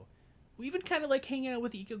with you. We even kind of like hanging out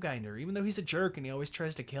with Ecogainder, even though he's a jerk and he always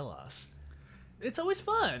tries to kill us. It's always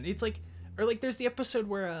fun. It's like, or like there's the episode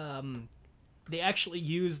where they actually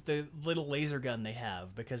use the little laser gun they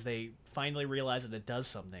have because they finally realize that it does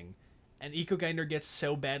something, and Ecogainder gets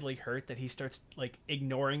so badly hurt that he starts like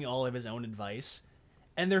ignoring all of his own advice,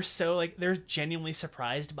 and they're genuinely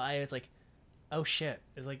surprised by it. It's like, oh shit!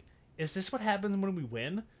 It's like, is this what happens when we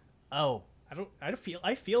win? Oh, I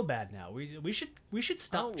feel bad now. We should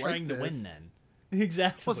stop trying to win then.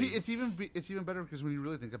 Exactly. Well, see, it's even better because when you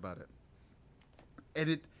really think about it.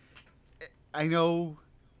 And I know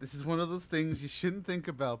this is one of those things you shouldn't think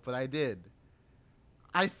about, but I did.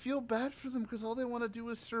 I feel bad for them because all they want to do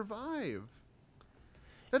is survive.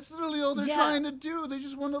 That's literally all they're trying to do. They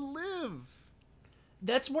just want to live.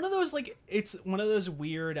 That's one of those, like, it's one of those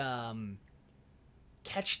weird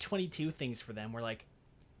catch-22 things for them where, like,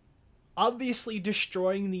 obviously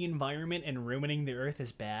destroying the environment and ruining the earth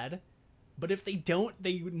is bad, but if they don't,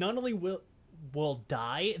 they not only will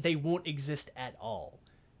die, they won't exist at all.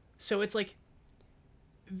 So it's like,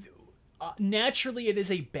 naturally it is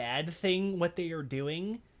a bad thing what they are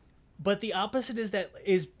doing, but the opposite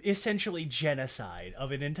is essentially genocide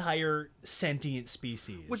of an entire sentient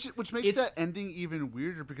species. Which makes that ending even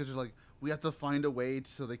weirder because you're like, we have to find a way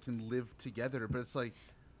so they can live together. But it's like,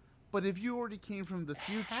 but if you already came from the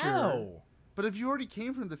future... How? But if you already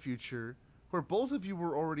came from the future, where both of you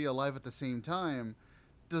were already alive at the same time,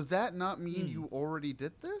 does that not mean you already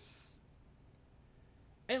did this?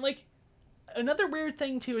 And, like, another weird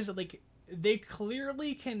thing, too, is that, like, they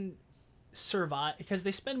clearly can survive because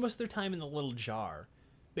they spend most of their time in the little jar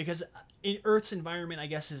because in Earth's environment, I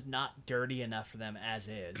guess, is not dirty enough for them as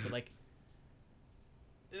is. But, like,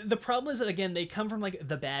 the problem is that, again, they come from, like,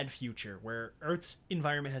 the bad future where Earth's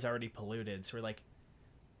environment has already polluted. So we're like,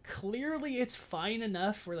 clearly it's fine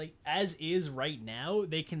enough where, like, as is right now,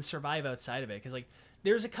 they can survive outside of it. Because, like,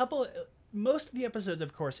 there's a couple, most of the episodes,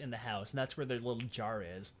 of course, in the house, and that's where their little jar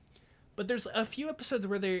is. But there's a few episodes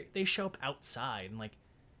where they show up outside, and, like,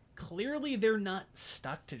 clearly they're not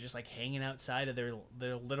stuck to just, like, hanging outside of their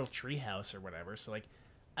little tree house or whatever. So, like,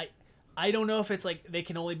 I don't know if it's, like, they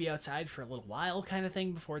can only be outside for a little while kind of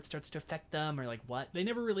thing before it starts to affect them, or, like, what. They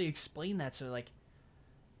never really explain that, so, like,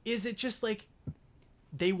 is it just, like,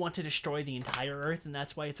 they want to destroy the entire Earth and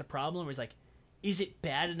that's why it's a problem? Or is, like, is it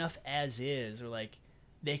bad enough as is? Or, like,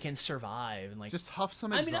 they can survive and, like, just huff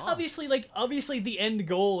some exhaust. I mean, obviously the end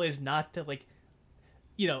goal is not to, like,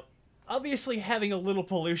 you know, obviously having a little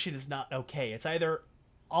pollution is not okay. It's either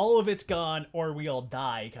all of it's gone or we all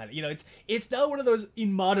die, kind of. You know, it's not one of those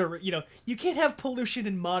in moderate. You know, you can't have pollution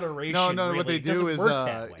in moderation. No. Really. What they do is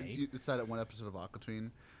way. it's that one episode of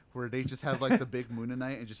Aquatween where they just have, like, the big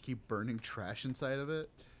Moonanite and just keep burning trash inside of it.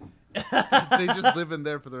 They just live in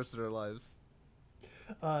there for the rest of their lives.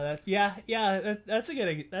 That's a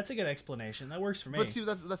good explanation. That works for me. But see,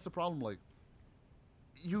 that's the problem. Like,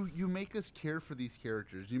 you make us care for these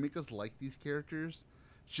characters. You make us like these characters,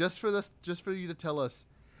 just for you to tell us,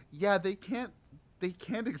 yeah, they can't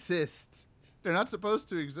exist. They're not supposed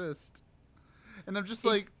to exist. And I'm just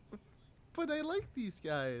like, but I like these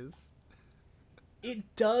guys.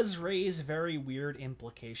 It does raise very weird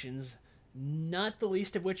implications, not the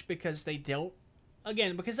least of which because they don't.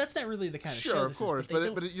 Again, because that's not really the kind of show this course,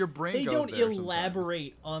 is. But your brain they goes don't there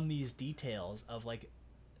elaborate on these details of, like,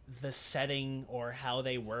 the setting or how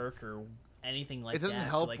they work or anything like that. It doesn't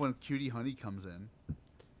help when Cutie Honey comes in.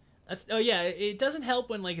 It doesn't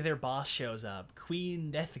help when, like, their boss shows up,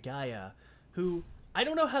 Queen Death Gaia, who I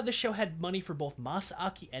don't know how the show had money for both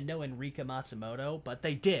Masaaki Endo and Rika Matsumoto, but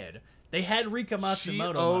they did. They had Rika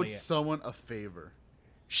Matsumoto money. She owed someone a favor.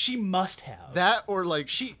 She must have. That or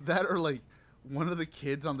one of the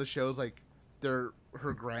kids on the show's like her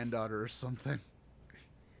granddaughter or something.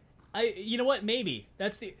 You know what? Maybe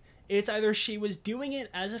it's either she was doing it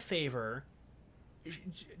as a favor,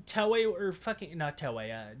 Toei or fucking not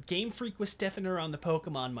Toei, Game Freak was stiffing her on the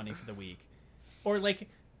Pokemon money for the week, or like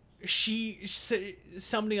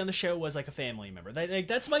somebody on the show was like a family member.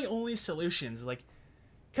 That's my only solutions. Like,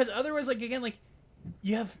 because otherwise, like, again, like,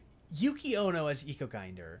 you have Yuki Ono as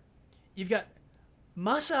Ecogainder, you've got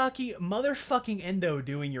Masaaki motherfucking Endo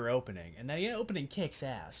doing your opening, and the opening kicks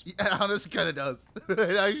ass. Yeah, honestly, kind of does. It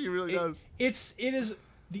actually really does. It is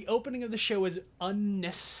the opening of the show is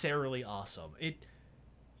unnecessarily awesome.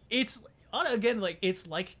 It's again, like, it's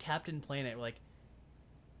like Captain Planet. Like,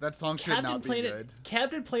 that song should not be good.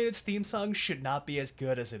 Captain Planet's theme song should not be as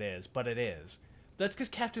good as it is, but it is. That's because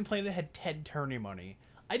Captain Planet had Ted Turner money.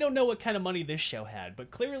 I don't know what kind of money this show had, but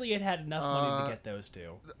clearly it had enough money to get those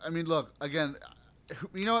two. I mean, look, again,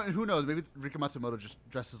 you know what? Who knows? Maybe Rika Matsumoto just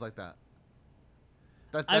dresses like that.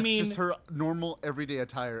 That's just her normal everyday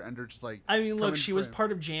attire, and they're just like. I mean, look, she was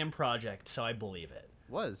part of Jam Project, so I believe it.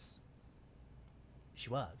 She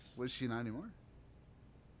was. Was she not anymore?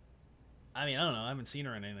 I mean, I don't know. I haven't seen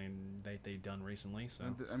her in anything they've done recently. So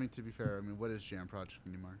I mean, to be fair, I mean, what is Jam Project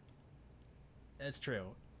anymore? That's true.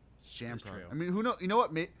 It's Jam Project. I mean, who knows? You know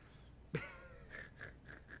what? Maybe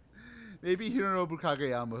Hironobu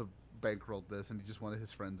Kageyama bankrolled this, and he just wanted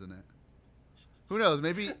his friends in it. Who knows?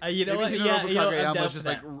 Maybe Hironobu Kageyama is just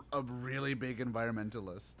like a really big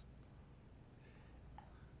environmentalist.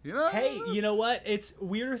 You know? Hey, you know what? It's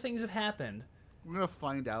weirder things have happened. We're gonna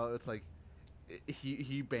find out. It's like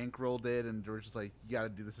he bankrolled it, and we're just like, you gotta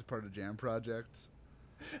do this as part of the Jam Project.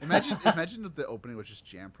 Imagine if the opening was just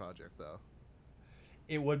Jam Project though.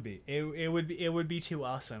 It would be. It would be too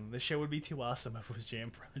awesome. The show would be too awesome if it was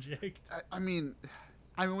Jam Project. I mean,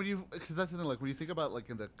 when you, because that's the thing, like when you think about like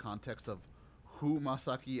in the context of who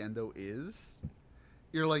Masaki Endo is,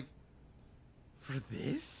 you're like, for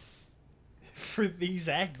this?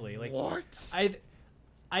 Exactly. Like what?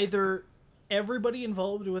 Either everybody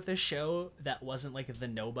involved with this show that wasn't like the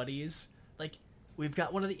nobodies. Like we've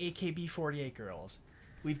got one of the AKB48 girls.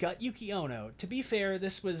 We've got Yuki Ono. To be fair,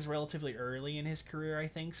 this was relatively early in his career, I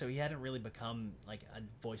think, so he hadn't really become like a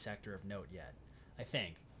voice actor of note yet. I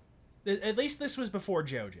think. At least this was before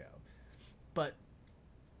JoJo. But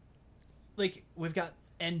like we've got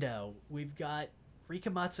Endo, we've got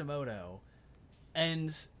Rika Matsumoto,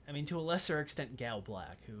 and I mean to a lesser extent Gal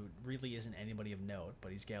Black, who really isn't anybody of note,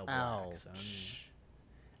 but he's Gal Black. Ouch. So,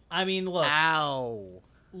 I mean, look. Ow.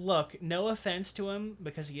 Look, no offense to him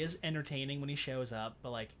because he is entertaining when he shows up,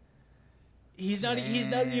 but like he's not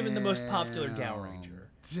even the most popular Gao Ranger.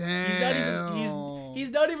 Damn. He's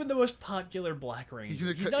not even the most popular Black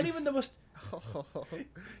Ranger. He's not even the most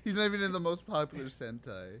He's not even in the most popular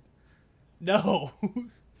Sentai. No.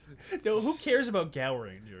 No, who cares about Gao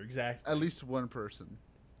Ranger exactly? At least one person.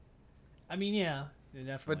 I mean, yeah,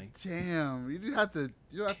 definitely. But damn, you don't have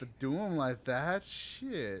to do him like that.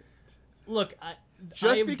 Shit. Look,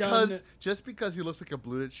 just because he looks like a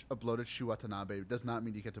bloated Shu Watanabe does not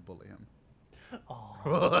mean you get to bully him.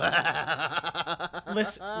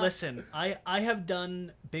 Listen, I have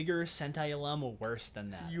done bigger Sentai alum worse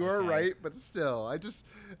than that. You are right, but still,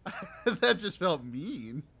 that just felt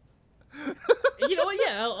mean. You know what?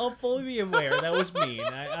 Yeah, I'll fully be aware that was mean.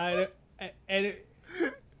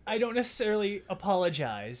 I don't necessarily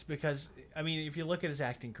apologize because I mean, if you look at his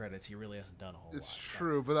acting credits, he really hasn't done a whole lot. It's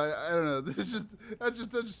true, but I don't know. I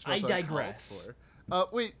just felt I digress.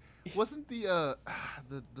 Wait, wasn't the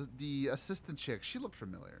assistant chick? She looked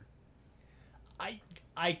familiar.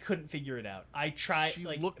 I couldn't figure it out. I tried. She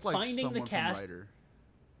looked like finding someone the cast. from Writer.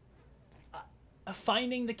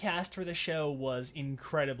 Finding the cast for the show was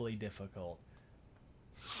incredibly difficult.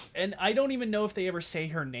 And I don't even know if they ever say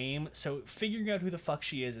her name, so figuring out who the fuck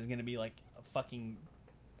she is going to be like a fucking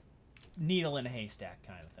needle in a haystack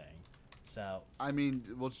kind of thing. So I mean,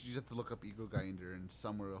 well, you just have to look up Ecogainder and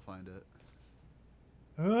somewhere you'll find it.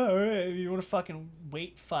 All right, if you want to fucking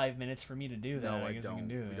wait 5 minutes for me to do that, No, I guess don't. I can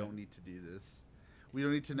do We it. don't need to do this. We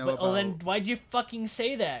don't need to know But, about... Oh, then why'd you fucking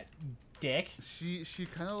say that, dick? She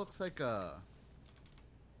kind of looks like a...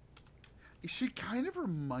 She kind of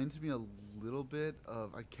reminds me a little bit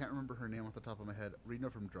of... I can't remember her name off the top of my head. Reno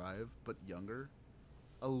from Drive, but younger.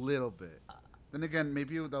 A little bit. Then again,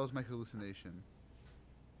 maybe that was my hallucination.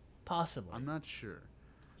 Possibly. I'm not sure.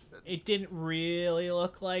 It didn't really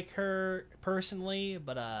look like her personally,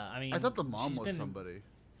 but I mean... I thought the mom was somebody.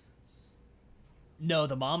 No,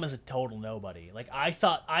 the mom is a total nobody. Like, I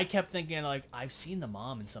kept thinking, like, I've seen the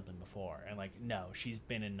mom in something before. And, like, no, she's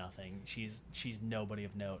been in nothing. She's nobody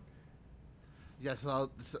of note. Yeah, so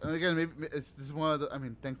again, maybe this is one of the... I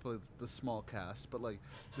mean, thankfully, the small cast. But, like,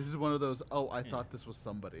 this is one of those, I thought this was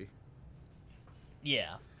somebody.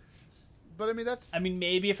 Yeah. But, I mean, that's... I mean,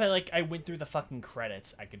 maybe if I went through the fucking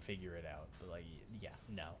credits, I could figure it out. But, like, yeah,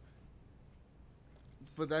 no.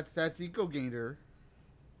 But that's Ecogainder.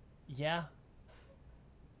 Yeah.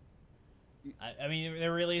 I mean,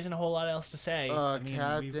 there really isn't a whole lot else to say. I mean,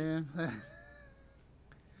 goddamn.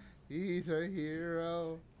 He's a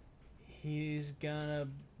hero. He's gonna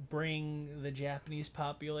bring the Japanese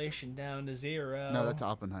population down to 0. No, that's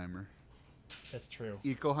Oppenheimer. That's true.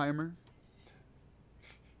 Ecoheimer?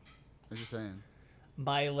 I'm just saying.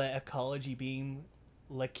 My ecology beam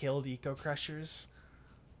killed eco crushers.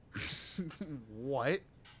 What?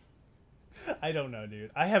 I don't know, dude.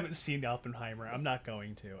 I haven't seen Oppenheimer. I'm not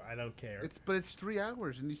going to. I don't care. But it's 3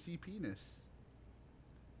 hours and you see penis.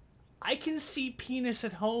 I can see penis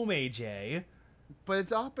at home, AJ. But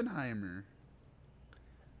it's Oppenheimer.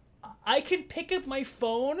 I can pick up my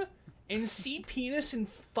phone and see penis in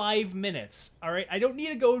 5 minutes. All right, I don't need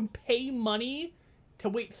to go and pay money to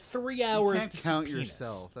wait 3 hours. You can't to count see penis.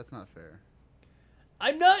 yourself. That's not fair.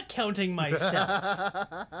 I'm not counting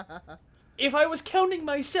myself. If I was counting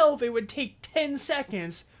myself, it would take 10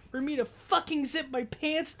 seconds for me to fucking zip my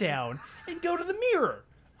pants down and go to the mirror.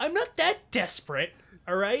 I'm not that desperate,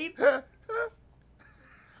 all right?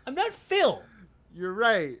 I'm not Phil. You're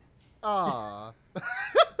right. Ah. But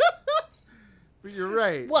you're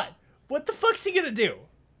right. What? What the fuck's he gonna do?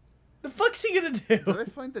 The fuck's he gonna do? Did I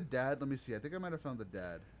find the dad? Let me see. I think I might have found the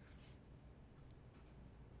dad.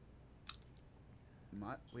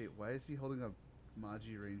 Wait, why is he holding a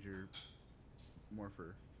Maji Ranger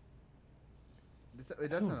morpher?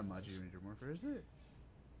 That's not a Maji Ranger morpher, is it?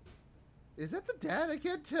 Is that the dad? I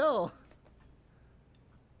can't tell.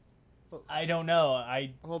 I don't know.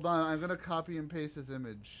 Hold on, I'm gonna copy and paste his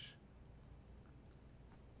image.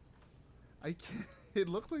 I can't. It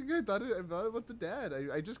looked like I thought it was the dad.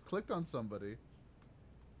 I just clicked on somebody.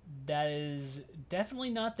 That is definitely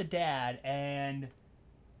not the dad, and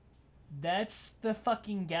that's the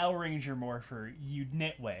fucking Gal Ranger morpher, you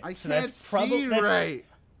nitwit. I can't see right.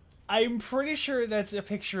 I'm pretty sure that's a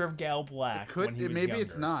picture of Gal Black. When he was maybe younger.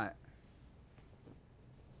 It's not.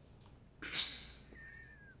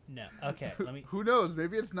 No. Okay. Let me. Who knows?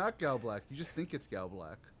 Maybe it's not Gal Black. You just think it's Gal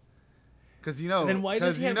Black. Because Then why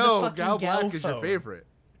does he have the fucking Gal Black Gal is your phone? favorite.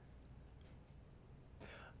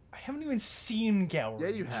 I haven't even seen Gal Ranger.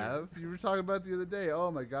 Yeah, you have. You were talking about it the other day.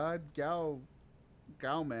 Oh my God, Gal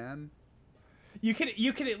man. You could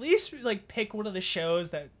at least like pick one of the shows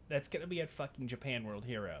that's gonna be at fucking Japan World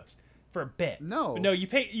Heroes for a bit. No. But no, you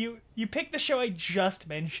pick the show I just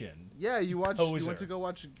mentioned. Yeah, you went Poser. to go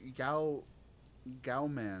watch Gal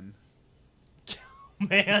Man.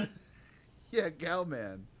 Man. Yeah, Gal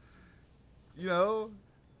Man. You know,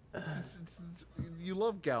 you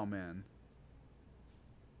love Gal Man.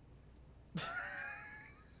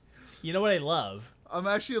 You know what I love? I'm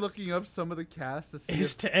actually looking up some of the cast to see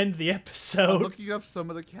to end the episode. I'm looking up some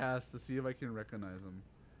of the cast to see if I can recognize them.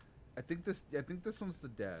 I think this one's the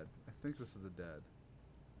dad. I think this is the dad.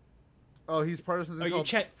 Oh, he's part of something called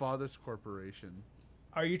Father's Corporation.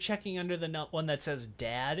 Are you checking under the one that says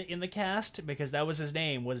Dad in the cast? Because that was his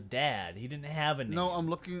name, was Dad. He didn't have a name. No, I'm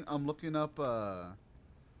looking up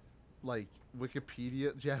like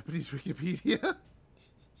Wikipedia, Japanese Wikipedia.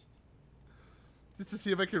 Just to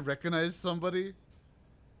see if I can recognize somebody.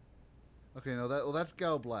 Okay, no, that's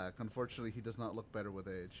Gal Black. Unfortunately, he does not look better with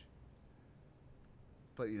age.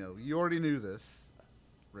 But you already knew this.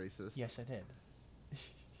 Racist. Yes, I did.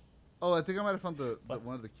 Oh, I think I might have found the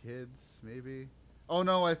one of the kids, maybe. Oh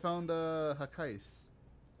no, I found Hakais.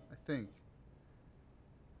 I think.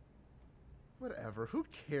 Whatever. Who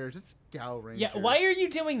cares? It's Gal Ranger. Yeah. Why are you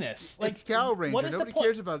doing this? Like, it's Gal Ranger. What is Nobody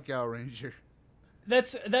cares about Gal Ranger.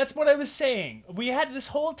 That's what I was saying. We had this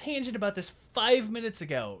whole tangent about this 5 minutes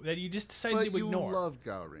ago that you just decided to ignore. You love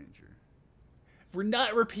Gal Ranger. We're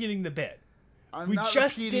not repeating the bit. I'm not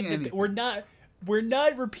repeating anything. We're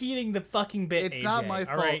not repeating the fucking bit. It's AJ, not my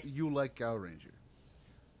fault. Right? You like Gal Ranger.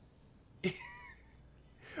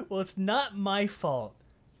 Well, it's not my fault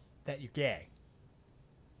that you're gay.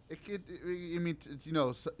 I mean, you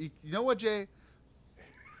know what, Jay?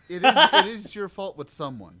 It is your fault with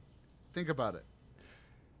someone. Think about it.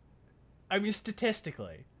 I mean,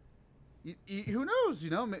 statistically. Who knows?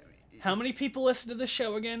 How many people listen to the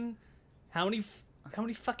show again? How many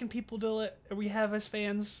fucking people do we have as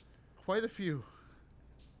fans? Quite a few.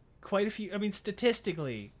 Quite a few. I mean,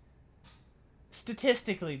 statistically,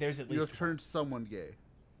 there's at least. You have turned someone gay.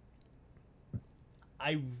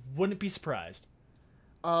 I wouldn't be surprised.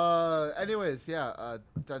 Anyways, yeah.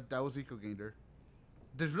 That was Ecogainder.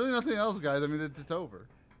 There's really nothing else, guys. I mean, it's over.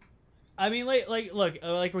 I mean, look,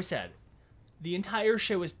 like we said, the entire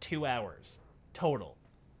show is 2 hours total.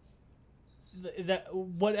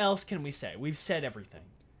 What else can we say? We've said everything.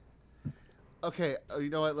 Okay, you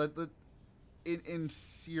know what? In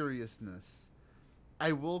seriousness,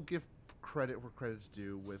 I will give credit where credit's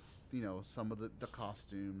due with some of the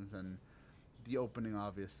costumes and the opening,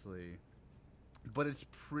 obviously. But it's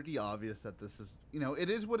pretty obvious that this is, it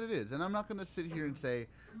is what it is. And I'm not going to sit here and say,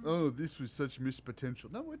 oh, this was such missed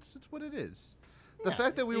potential. No, it's what it is. The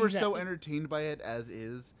fact that we were so entertained by it as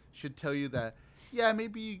is should tell you that, yeah,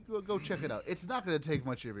 maybe go check it out. It's not going to take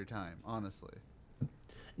much of your time, honestly.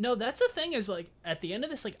 No, that's the thing is, like, at the end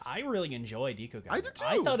of this, like, I really enjoyed Ecogainder. I did too.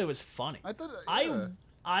 I thought it was funny. Yeah.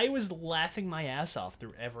 I was laughing my ass off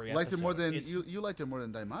through every episode. Liked it more than, you liked it more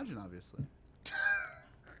than Daimajin, obviously.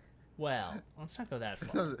 Well, let's not go that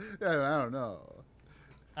far. I don't know.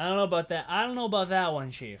 I don't know about that. I don't know about that one,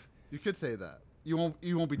 Chief. You could say that. You won't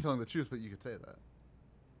be telling the truth, but you could say that.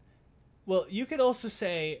 Well, you could also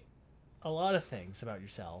say a lot of things about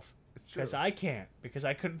yourself. It's true. Because I can't. Because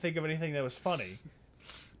I couldn't think of anything that was funny.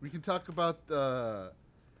 We can talk about the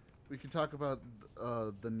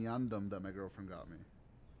Nyandam that my girlfriend got me.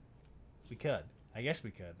 We could. I guess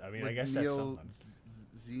we could. I mean, With I guess that's something.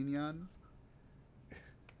 Xenion?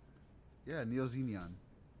 Yeah, Neil Xenion.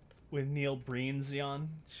 With Neil Breen-Zion?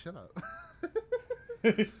 Shut up.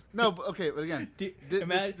 No, but okay, but again,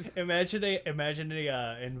 imagine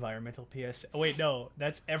a environmental PS. Oh, wait, no,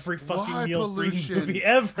 that's every fucking why Neil Breen pollution? movie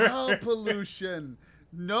ever. How pollution?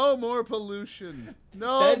 No more pollution.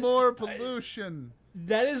 No more pollution.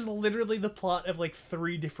 That is literally the plot of like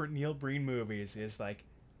 3 different Neil Breen movies. Is like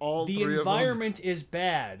All the 3 environment is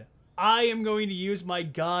bad. I am going to use my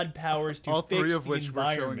god powers to all fix 3 of the which were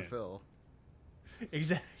showing environment. Phil.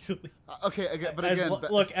 Exactly. Okay, again, but As again, lo-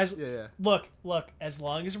 but- look as yeah. look. As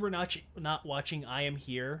long as we're not watching I Am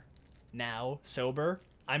Here now sober,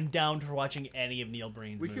 I'm down for watching any of Neil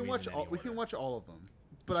Breen's We movies. can watch in all. any We can order. watch all of them,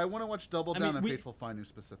 but I want to watch Double I Down mean, and we- Fateful Findings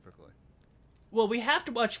specifically. Well, we have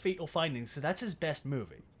to watch Fateful Findings, so that's his best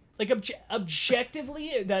movie. Like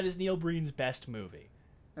objectively, that is Neil Breen's best movie.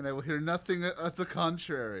 And I will hear nothing of the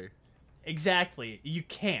contrary. Exactly. You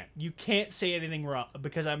can't say anything wrong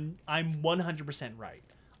because I'm 100% right.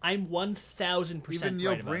 I'm 1000% Even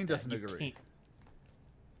Neil right about Breen that. doesn't You agree. can't.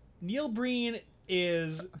 Neil Breen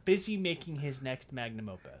is busy making his next magnum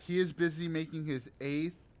opus. He is busy making his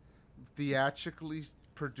 8th theatrically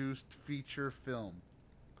produced feature film.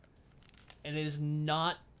 And it is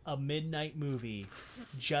not a midnight movie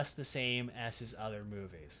just the same as his other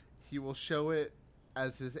movies. He will show it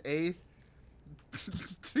as his 8th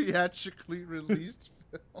theatrically released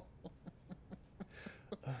film.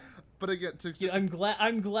 But again, I'm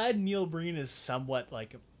glad Neil Breen is somewhat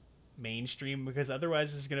like mainstream because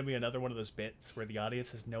otherwise this is going to be another one of those bits where the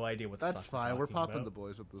audience has no idea what the that's fuck fine. We're popping about. the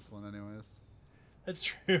boys with this one, anyways. That's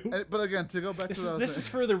true. But again, to go back to what I was This saying, is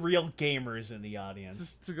for the real gamers in the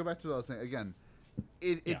audience. to go back to what I was saying again,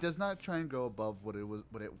 it Yeah. does not try and go above what it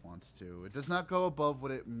wants to. It does not go above what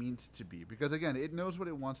it means to be because again, it knows what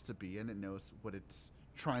it wants to be and it knows what it's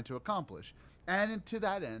trying to accomplish. And to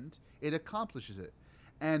that end, it accomplishes it.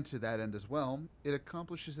 And to that end as well, it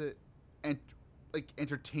accomplishes it and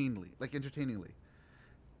entertainingly.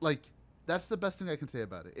 Like that's the best thing I can say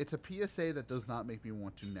about it. It's a PSA that does not make me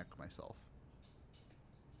want to neck myself.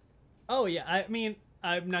 Oh yeah, I mean,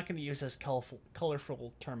 I'm not going to use as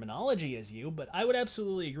colorful terminology as you, but I would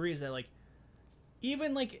absolutely agree is that like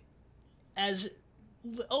even like as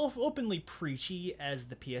openly preachy as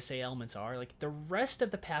the PSA elements are, like the rest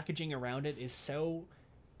of the packaging around it is so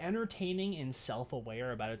entertaining and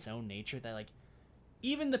self-aware about its own nature that like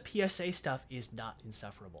even the PSA stuff is not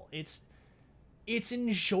insufferable. It's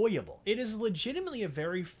enjoyable. It is legitimately a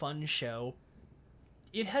very fun show.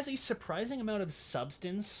 It has a surprising amount of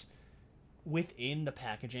substance within the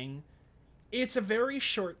packaging. It's a very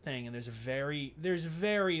short thing and there's very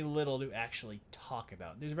little to actually talk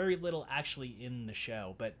about. There's very little actually in the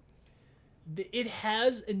show, but it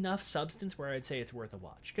has enough substance where I'd say it's worth a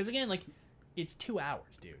watch. Because again, like it's 2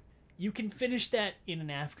 hours, dude. You can finish that in an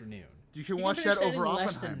afternoon. You can watch that over in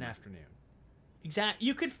less than an Oppenheimer. afternoon. Exactly.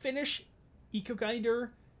 You could finish Ecogainder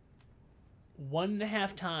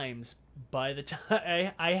 1.5 times by the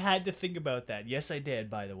time I had to think about that. Yes, I did,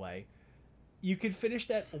 by the way. You could finish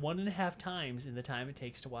that 1.5 times in the time it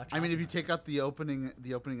takes to watch. I mean, if you Oppenheimer. take out the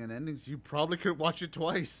opening and endings, you probably could watch it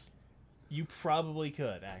twice. You probably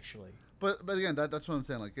could, actually. But again, that's what I'm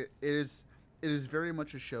saying. Like it is very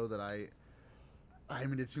much a show that I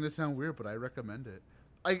mean, it's gonna sound weird, but I recommend it.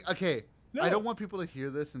 No. I don't want people to hear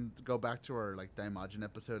this and go back to our like Daimajin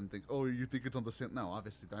episode and think, oh, you think it's on the same? No,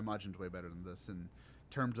 obviously Daimajin's way better than this in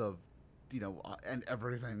terms of, and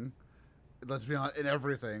everything. Let's be honest, in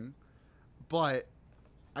everything. But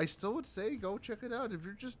I still would say go check it out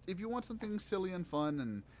if you want something silly and fun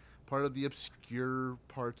and part of the obscure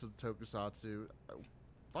parts of Tokusatsu.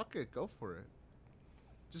 Fuck it, go for it.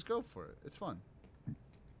 Just go for it. It's fun.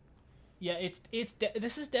 Yeah,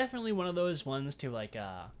 this is definitely one of those ones to like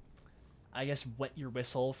I guess wet your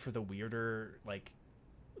whistle for the weirder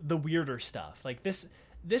stuff. Like this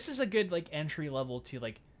is a good like entry level to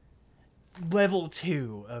like level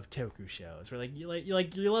 2 of Toku shows where like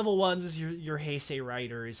your level 1s is your Heisei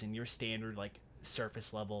writers and your standard like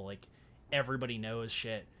surface level like everybody knows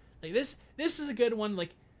shit. Like this is a good one.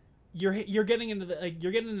 Like you're getting into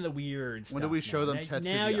the weird stuff. When do we show them now. Tetsu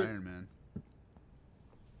Now the you're- Iron Man?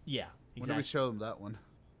 Yeah, exactly. When do we show them that one?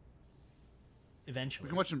 Eventually,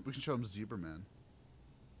 We can show them Zebra Man.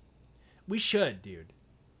 we should, dude.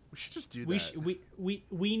 We should just do that.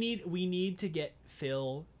 We need to get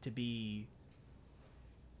Phil to be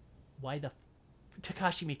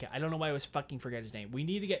Takashi Miike. I don't know why I was fucking forget his name. We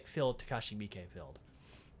need to get Phil Takashi Miike filled.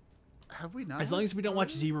 Have we not? As long as we don't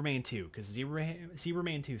watch Zebra Man 2, because Zebra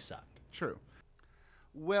Man 2 sucked. True.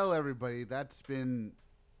 Well, everybody, that's been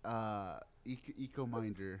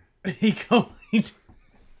Ecogainder. Ecogainder.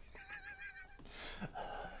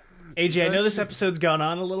 AJ, I know this episode's gone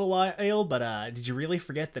on a little while, but did you really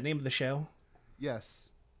forget the name of the show? Yes,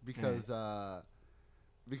 because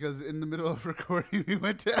in the middle of recording, we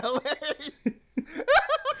went to LA.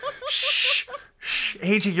 Shh,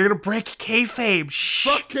 AJ, you're gonna break kayfabe. Shh.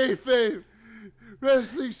 Fuck kayfabe.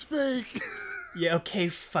 Wrestling's fake. Yeah, okay,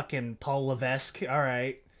 fucking Paul Levesque. All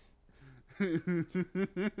right.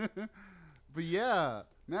 But yeah,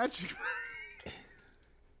 magic.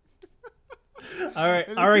 All right.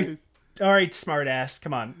 All right. All right, smart ass.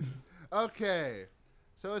 Come on. Okay,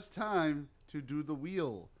 so it's time to do the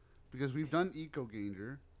wheel because we've done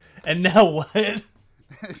Ecogainder. And now what?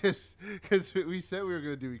 Just because we said we were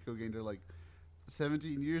going to do Ecogainder like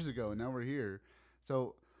 17 years ago, and now we're here.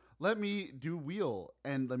 So let me do wheel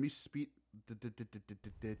and let me speed.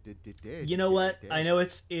 You know what? I know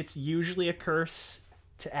it's usually a curse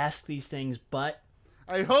to ask these things, but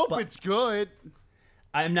I hope it's good.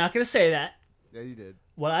 I'm not going to say that. Yeah, you did.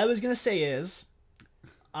 What I was going to say is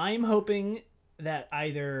I'm hoping that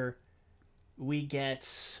either we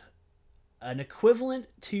get an equivalent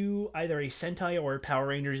to either a Sentai or Power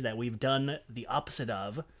Rangers that we've done the opposite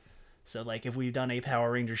of. So, like, if we've done a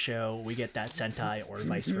Power Ranger show, we get that Sentai or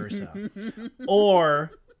vice versa.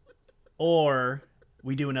 Or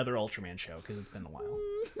we do another Ultraman show, because it's been a while.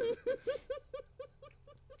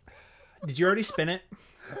 Did you already spin it?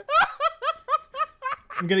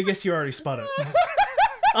 I'm going to guess you already spun it.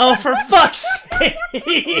 Oh, for fuck's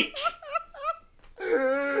sake!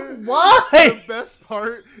 Why? The best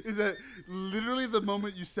part is that literally the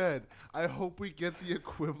moment you said, I hope we get the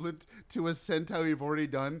equivalent to a Sentai we've already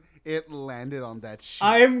done, it landed on that shit.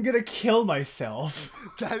 I'm gonna kill myself.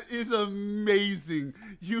 That is amazing.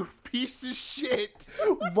 You piece of shit.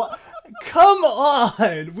 What? Come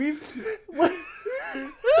on! What?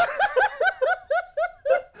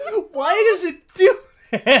 Why does it do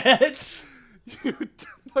that? You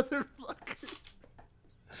motherfucker.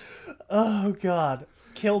 Oh god.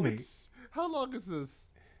 Kill me. How long is this?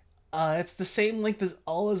 It's the same length as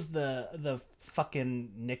all as the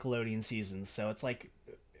fucking Nickelodeon seasons, so it's like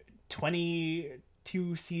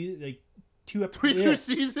 22 seasons, like 2 episodes. 22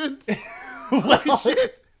 seasons? Well, Holy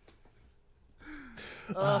shit.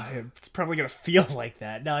 it's probably gonna feel like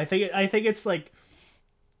that. No, I think it's like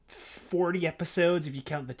 40 episodes if you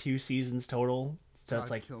count the 2 seasons total. So God,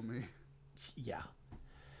 it's like, kill me. yeah.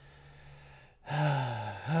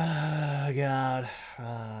 Oh, God.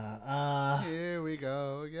 Here we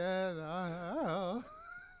go again.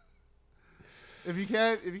 If you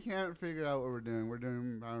can't figure out what we're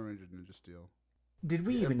doing Power Rangers Ninja Steel. Did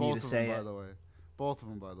we even need to say it? By the way, both of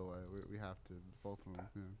them. By the way, we have to. Both of them.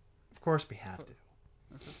 Yeah. Of course, we have to.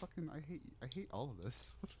 I hate all of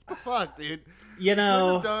this. What the fuck, dude? You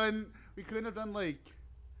know, we couldn't have done like,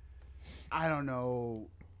 I don't know,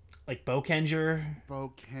 like Bokenger,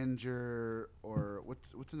 or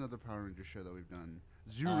what's another Power Ranger show that we've done?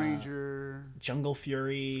 Zoo Ranger, Jungle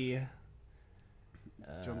Fury,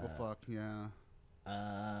 Jungle Fuck, yeah.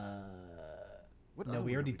 No,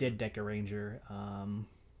 we already did Deca Ranger.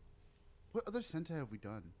 What other Sentai have we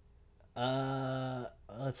done?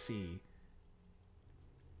 Let's see.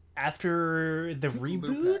 After the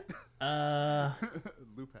reboot,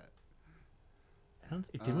 Loopat.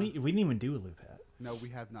 Did we? We didn't even do a Loopat. No, we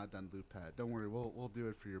have not done Loopat. Don't worry, we'll do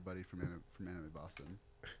it for your buddy from Anime Boston.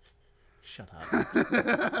 Shut up.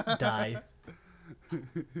 Die.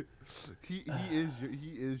 He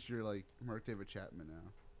is your like Mark David Chapman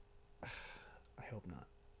now. I hope not.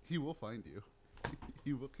 He will find you.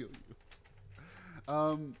 He will kill you.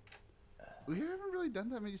 We haven't really done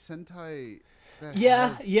that many Sentai.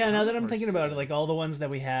 Yeah. Now that I'm thinking about it, like all the ones that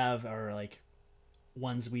we have are like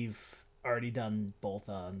ones we've already done both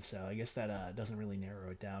on. So I guess that doesn't really narrow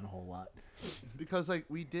it down a whole lot. Because like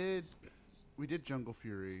we did Jungle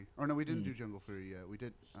Fury, or no, we didn't do Jungle Fury yet. We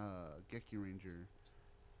did Gekki Ranger.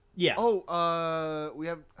 Yeah. Oh, we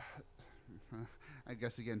have. I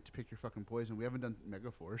guess again to pick your fucking poison. We haven't done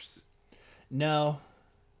Megaforce. No.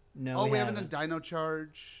 Oh, we haven't done Dino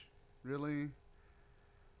Charge. Really?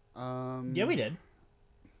 Yeah, we did.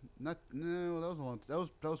 No, that was a long.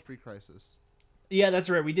 That was pre-Crisis. Yeah, that's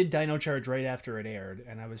right. We did Dino Charge right after it aired,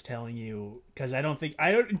 and I was telling you because I don't.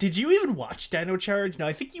 Did you even watch Dino Charge? No,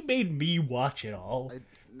 I think you made me watch it all.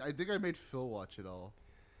 I think I made Phil watch it all.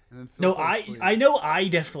 And then Phil I know I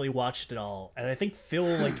definitely watched it all, and I think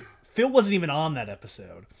Phil Phil wasn't even on that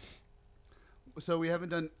episode. So we haven't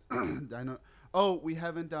done Dino. Oh, we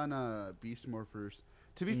haven't done Beast Morphers.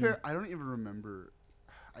 To be fair, I don't even remember.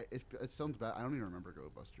 It sounds bad. I don't even remember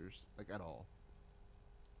Go Busters like at all.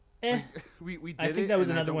 Like, we did I think that was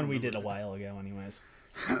another one we did a while ago, anyways.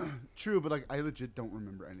 True, but like I legit don't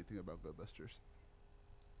remember anything about Go Busters.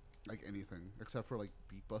 Like anything except for like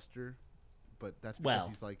Beat Buster, but that's because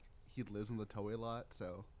he's like he lives on the Toei lot.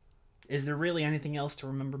 So, is there really anything else to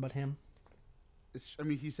remember but him? I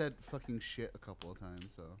mean, he said fucking shit a couple of times,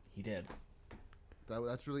 so he did.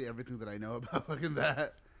 That's really everything that I know about fucking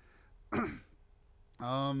that.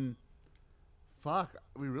 fuck,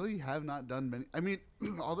 we really have not done many. I mean,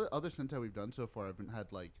 all the other Sentai we've done so far haven't had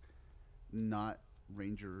like not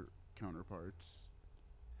Ranger counterparts.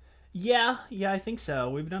 Yeah, I think so.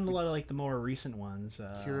 We've done a lot of like the more recent ones.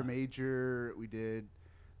 Kira Major, we did.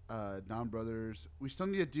 Non Brothers. We still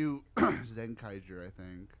need to do Zenkaiger, I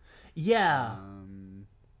think. Yeah.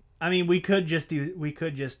 I mean, we could just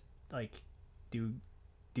like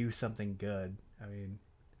do something good. I mean,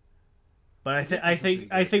 but I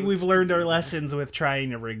think we've learned our lessons with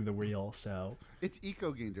trying to rig the wheel. So it's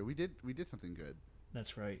Ecogainder. We did something good.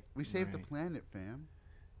 That's right. We saved the planet, fam.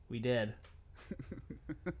 We did.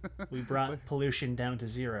 We brought pollution down to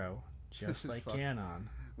zero, just like Canon.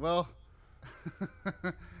 Well,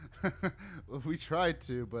 we tried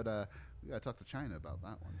to, but we gotta talk to China about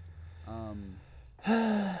that one.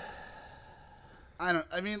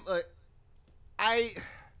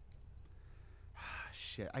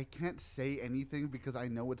 Shit, I can't say anything because I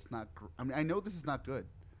know it's not. I know this is not good.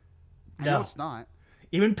 I know it's not.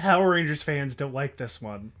 Even Power Rangers fans don't like this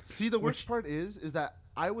one. See, the worst part is that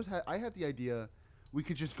I had the idea we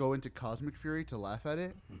could just go into Cosmic Fury to laugh at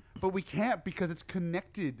it, but we can't because it's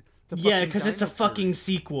connected. Yeah, because it's a fucking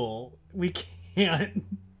sequel. We can't.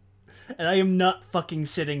 And I am not fucking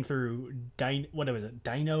sitting through what was it?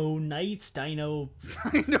 Dino Knights? Dino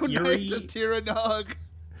Fury? Knights of Tyrannog.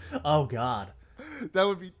 Oh god. That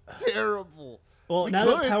would be terrible. Well, now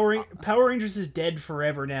that Power Rangers is dead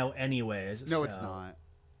forever now anyways. No, it's not.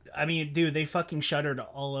 I mean, dude, they fucking shuttered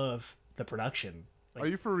all of the production. Like, are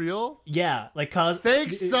you for real? Yeah, like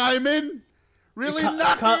Thanks, Simon. Really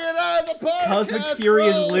knocking it out of the podcast. Cosmic Fury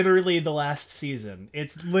is literally the last season.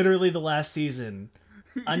 It's literally the last season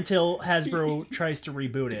until Hasbro tries to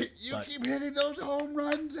reboot it. You keep hitting those home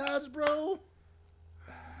runs, Hasbro.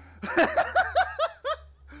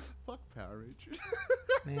 Fuck Power Rangers.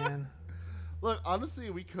 Man. Look, honestly,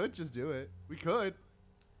 we could just do it. We could.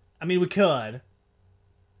 I mean, we could.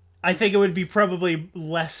 I think it would be probably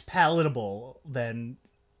less palatable than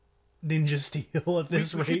Ninja Steel at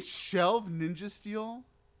this rate. We could shelve Ninja Steel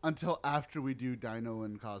until after we do Dino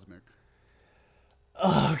and Cosmic.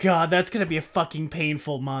 Oh god, that's gonna be a fucking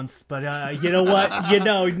painful month. But you know what? Happy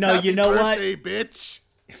birthday, bitch.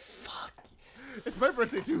 Fuck. It's my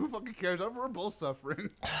birthday too. Who fucking cares? We're both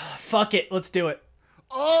suffering. Fuck it. Let's do it.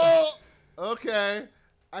 Oh, okay.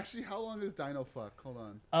 Actually, how long is Dino Fuck? Hold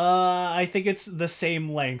on. I think it's the same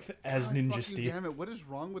length as God, Ninja Steel. Damn it! What is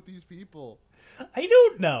wrong with these people? I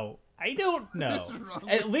don't know.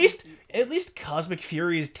 At least Cosmic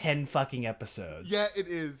Fury is 10 fucking episodes. Yeah, it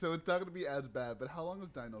is. So it's not gonna be as bad. But how long is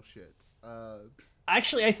Dino shit?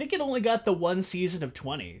 Actually, I think it only got the one season of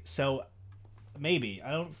 20. So maybe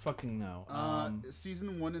I don't fucking know.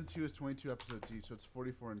 Season 1 and 2 is 22 episodes each, so it's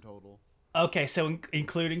 44 in total. Okay, so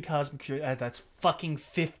including Cosmic Fury, that's fucking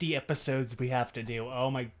 50 episodes we have to do. Oh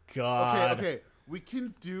my god. Okay. We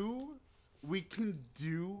can do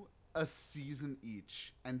a season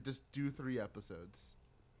each and just do 3 episodes.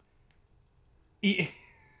 It's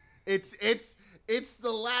the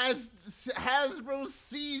last Hasbro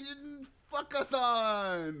season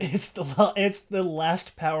fuckathon. It's the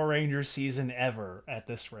last Power Ranger season ever at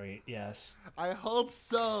this rate. Yes. I hope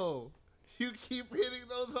so. You keep hitting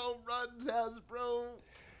those home runs, Hasbro.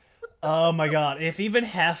 Oh my god, if even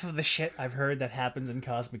half of the shit I've heard that happens in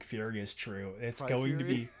Cosmic Fury is true, it's going to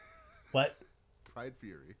be... What? Pride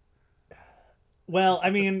Fury. Well, I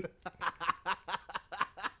mean...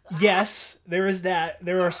 yes, there is that.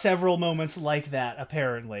 There are several moments like that,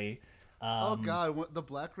 apparently. Oh god, the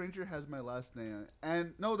Black Ranger has my last name.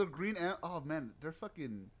 And, no, the Green... Oh man, they're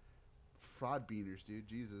fucking fraud beaners, dude.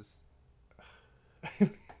 Jesus.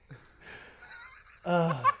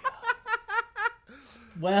 Oh,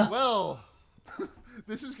 God. Well,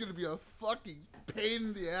 this is gonna be a fucking pain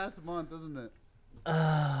in the ass month, isn't it?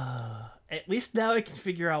 At least now I can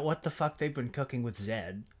figure out what the fuck they've been cooking with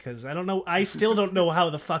Zed, because I don't know. I still don't know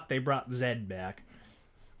how the fuck they brought Zed back.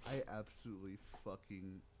 I absolutely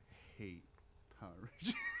fucking hate Power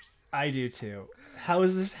Rangers. I do too. How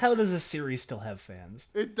does this series still have fans?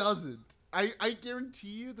 It doesn't. I guarantee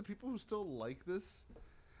you, the people who still like this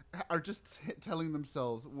are just telling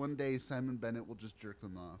themselves one day Simon Bennett will just jerk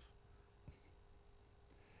them off.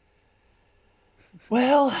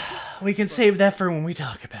 Well, we can save that for when we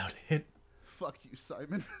talk about it. Fuck you,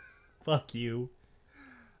 Simon. Fuck you.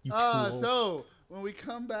 You tool. So when we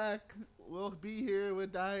come back, we'll be here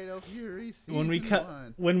with Dino Fury season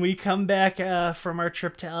 1. When we come back from our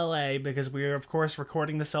trip to LA, because we are of course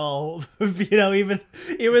recording this all, even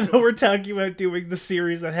though we're talking about doing the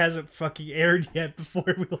series that hasn't fucking aired yet before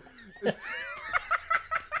we.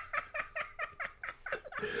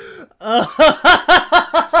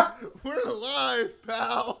 We're alive,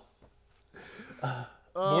 pal.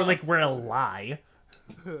 More like we're a lie.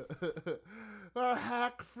 Our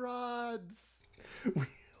hack frauds. We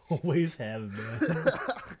always have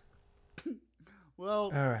been.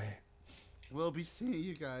 Well, all right. We'll be seeing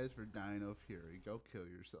you guys for Dino Fury. Go kill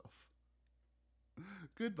yourself.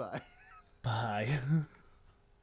 Goodbye. Bye.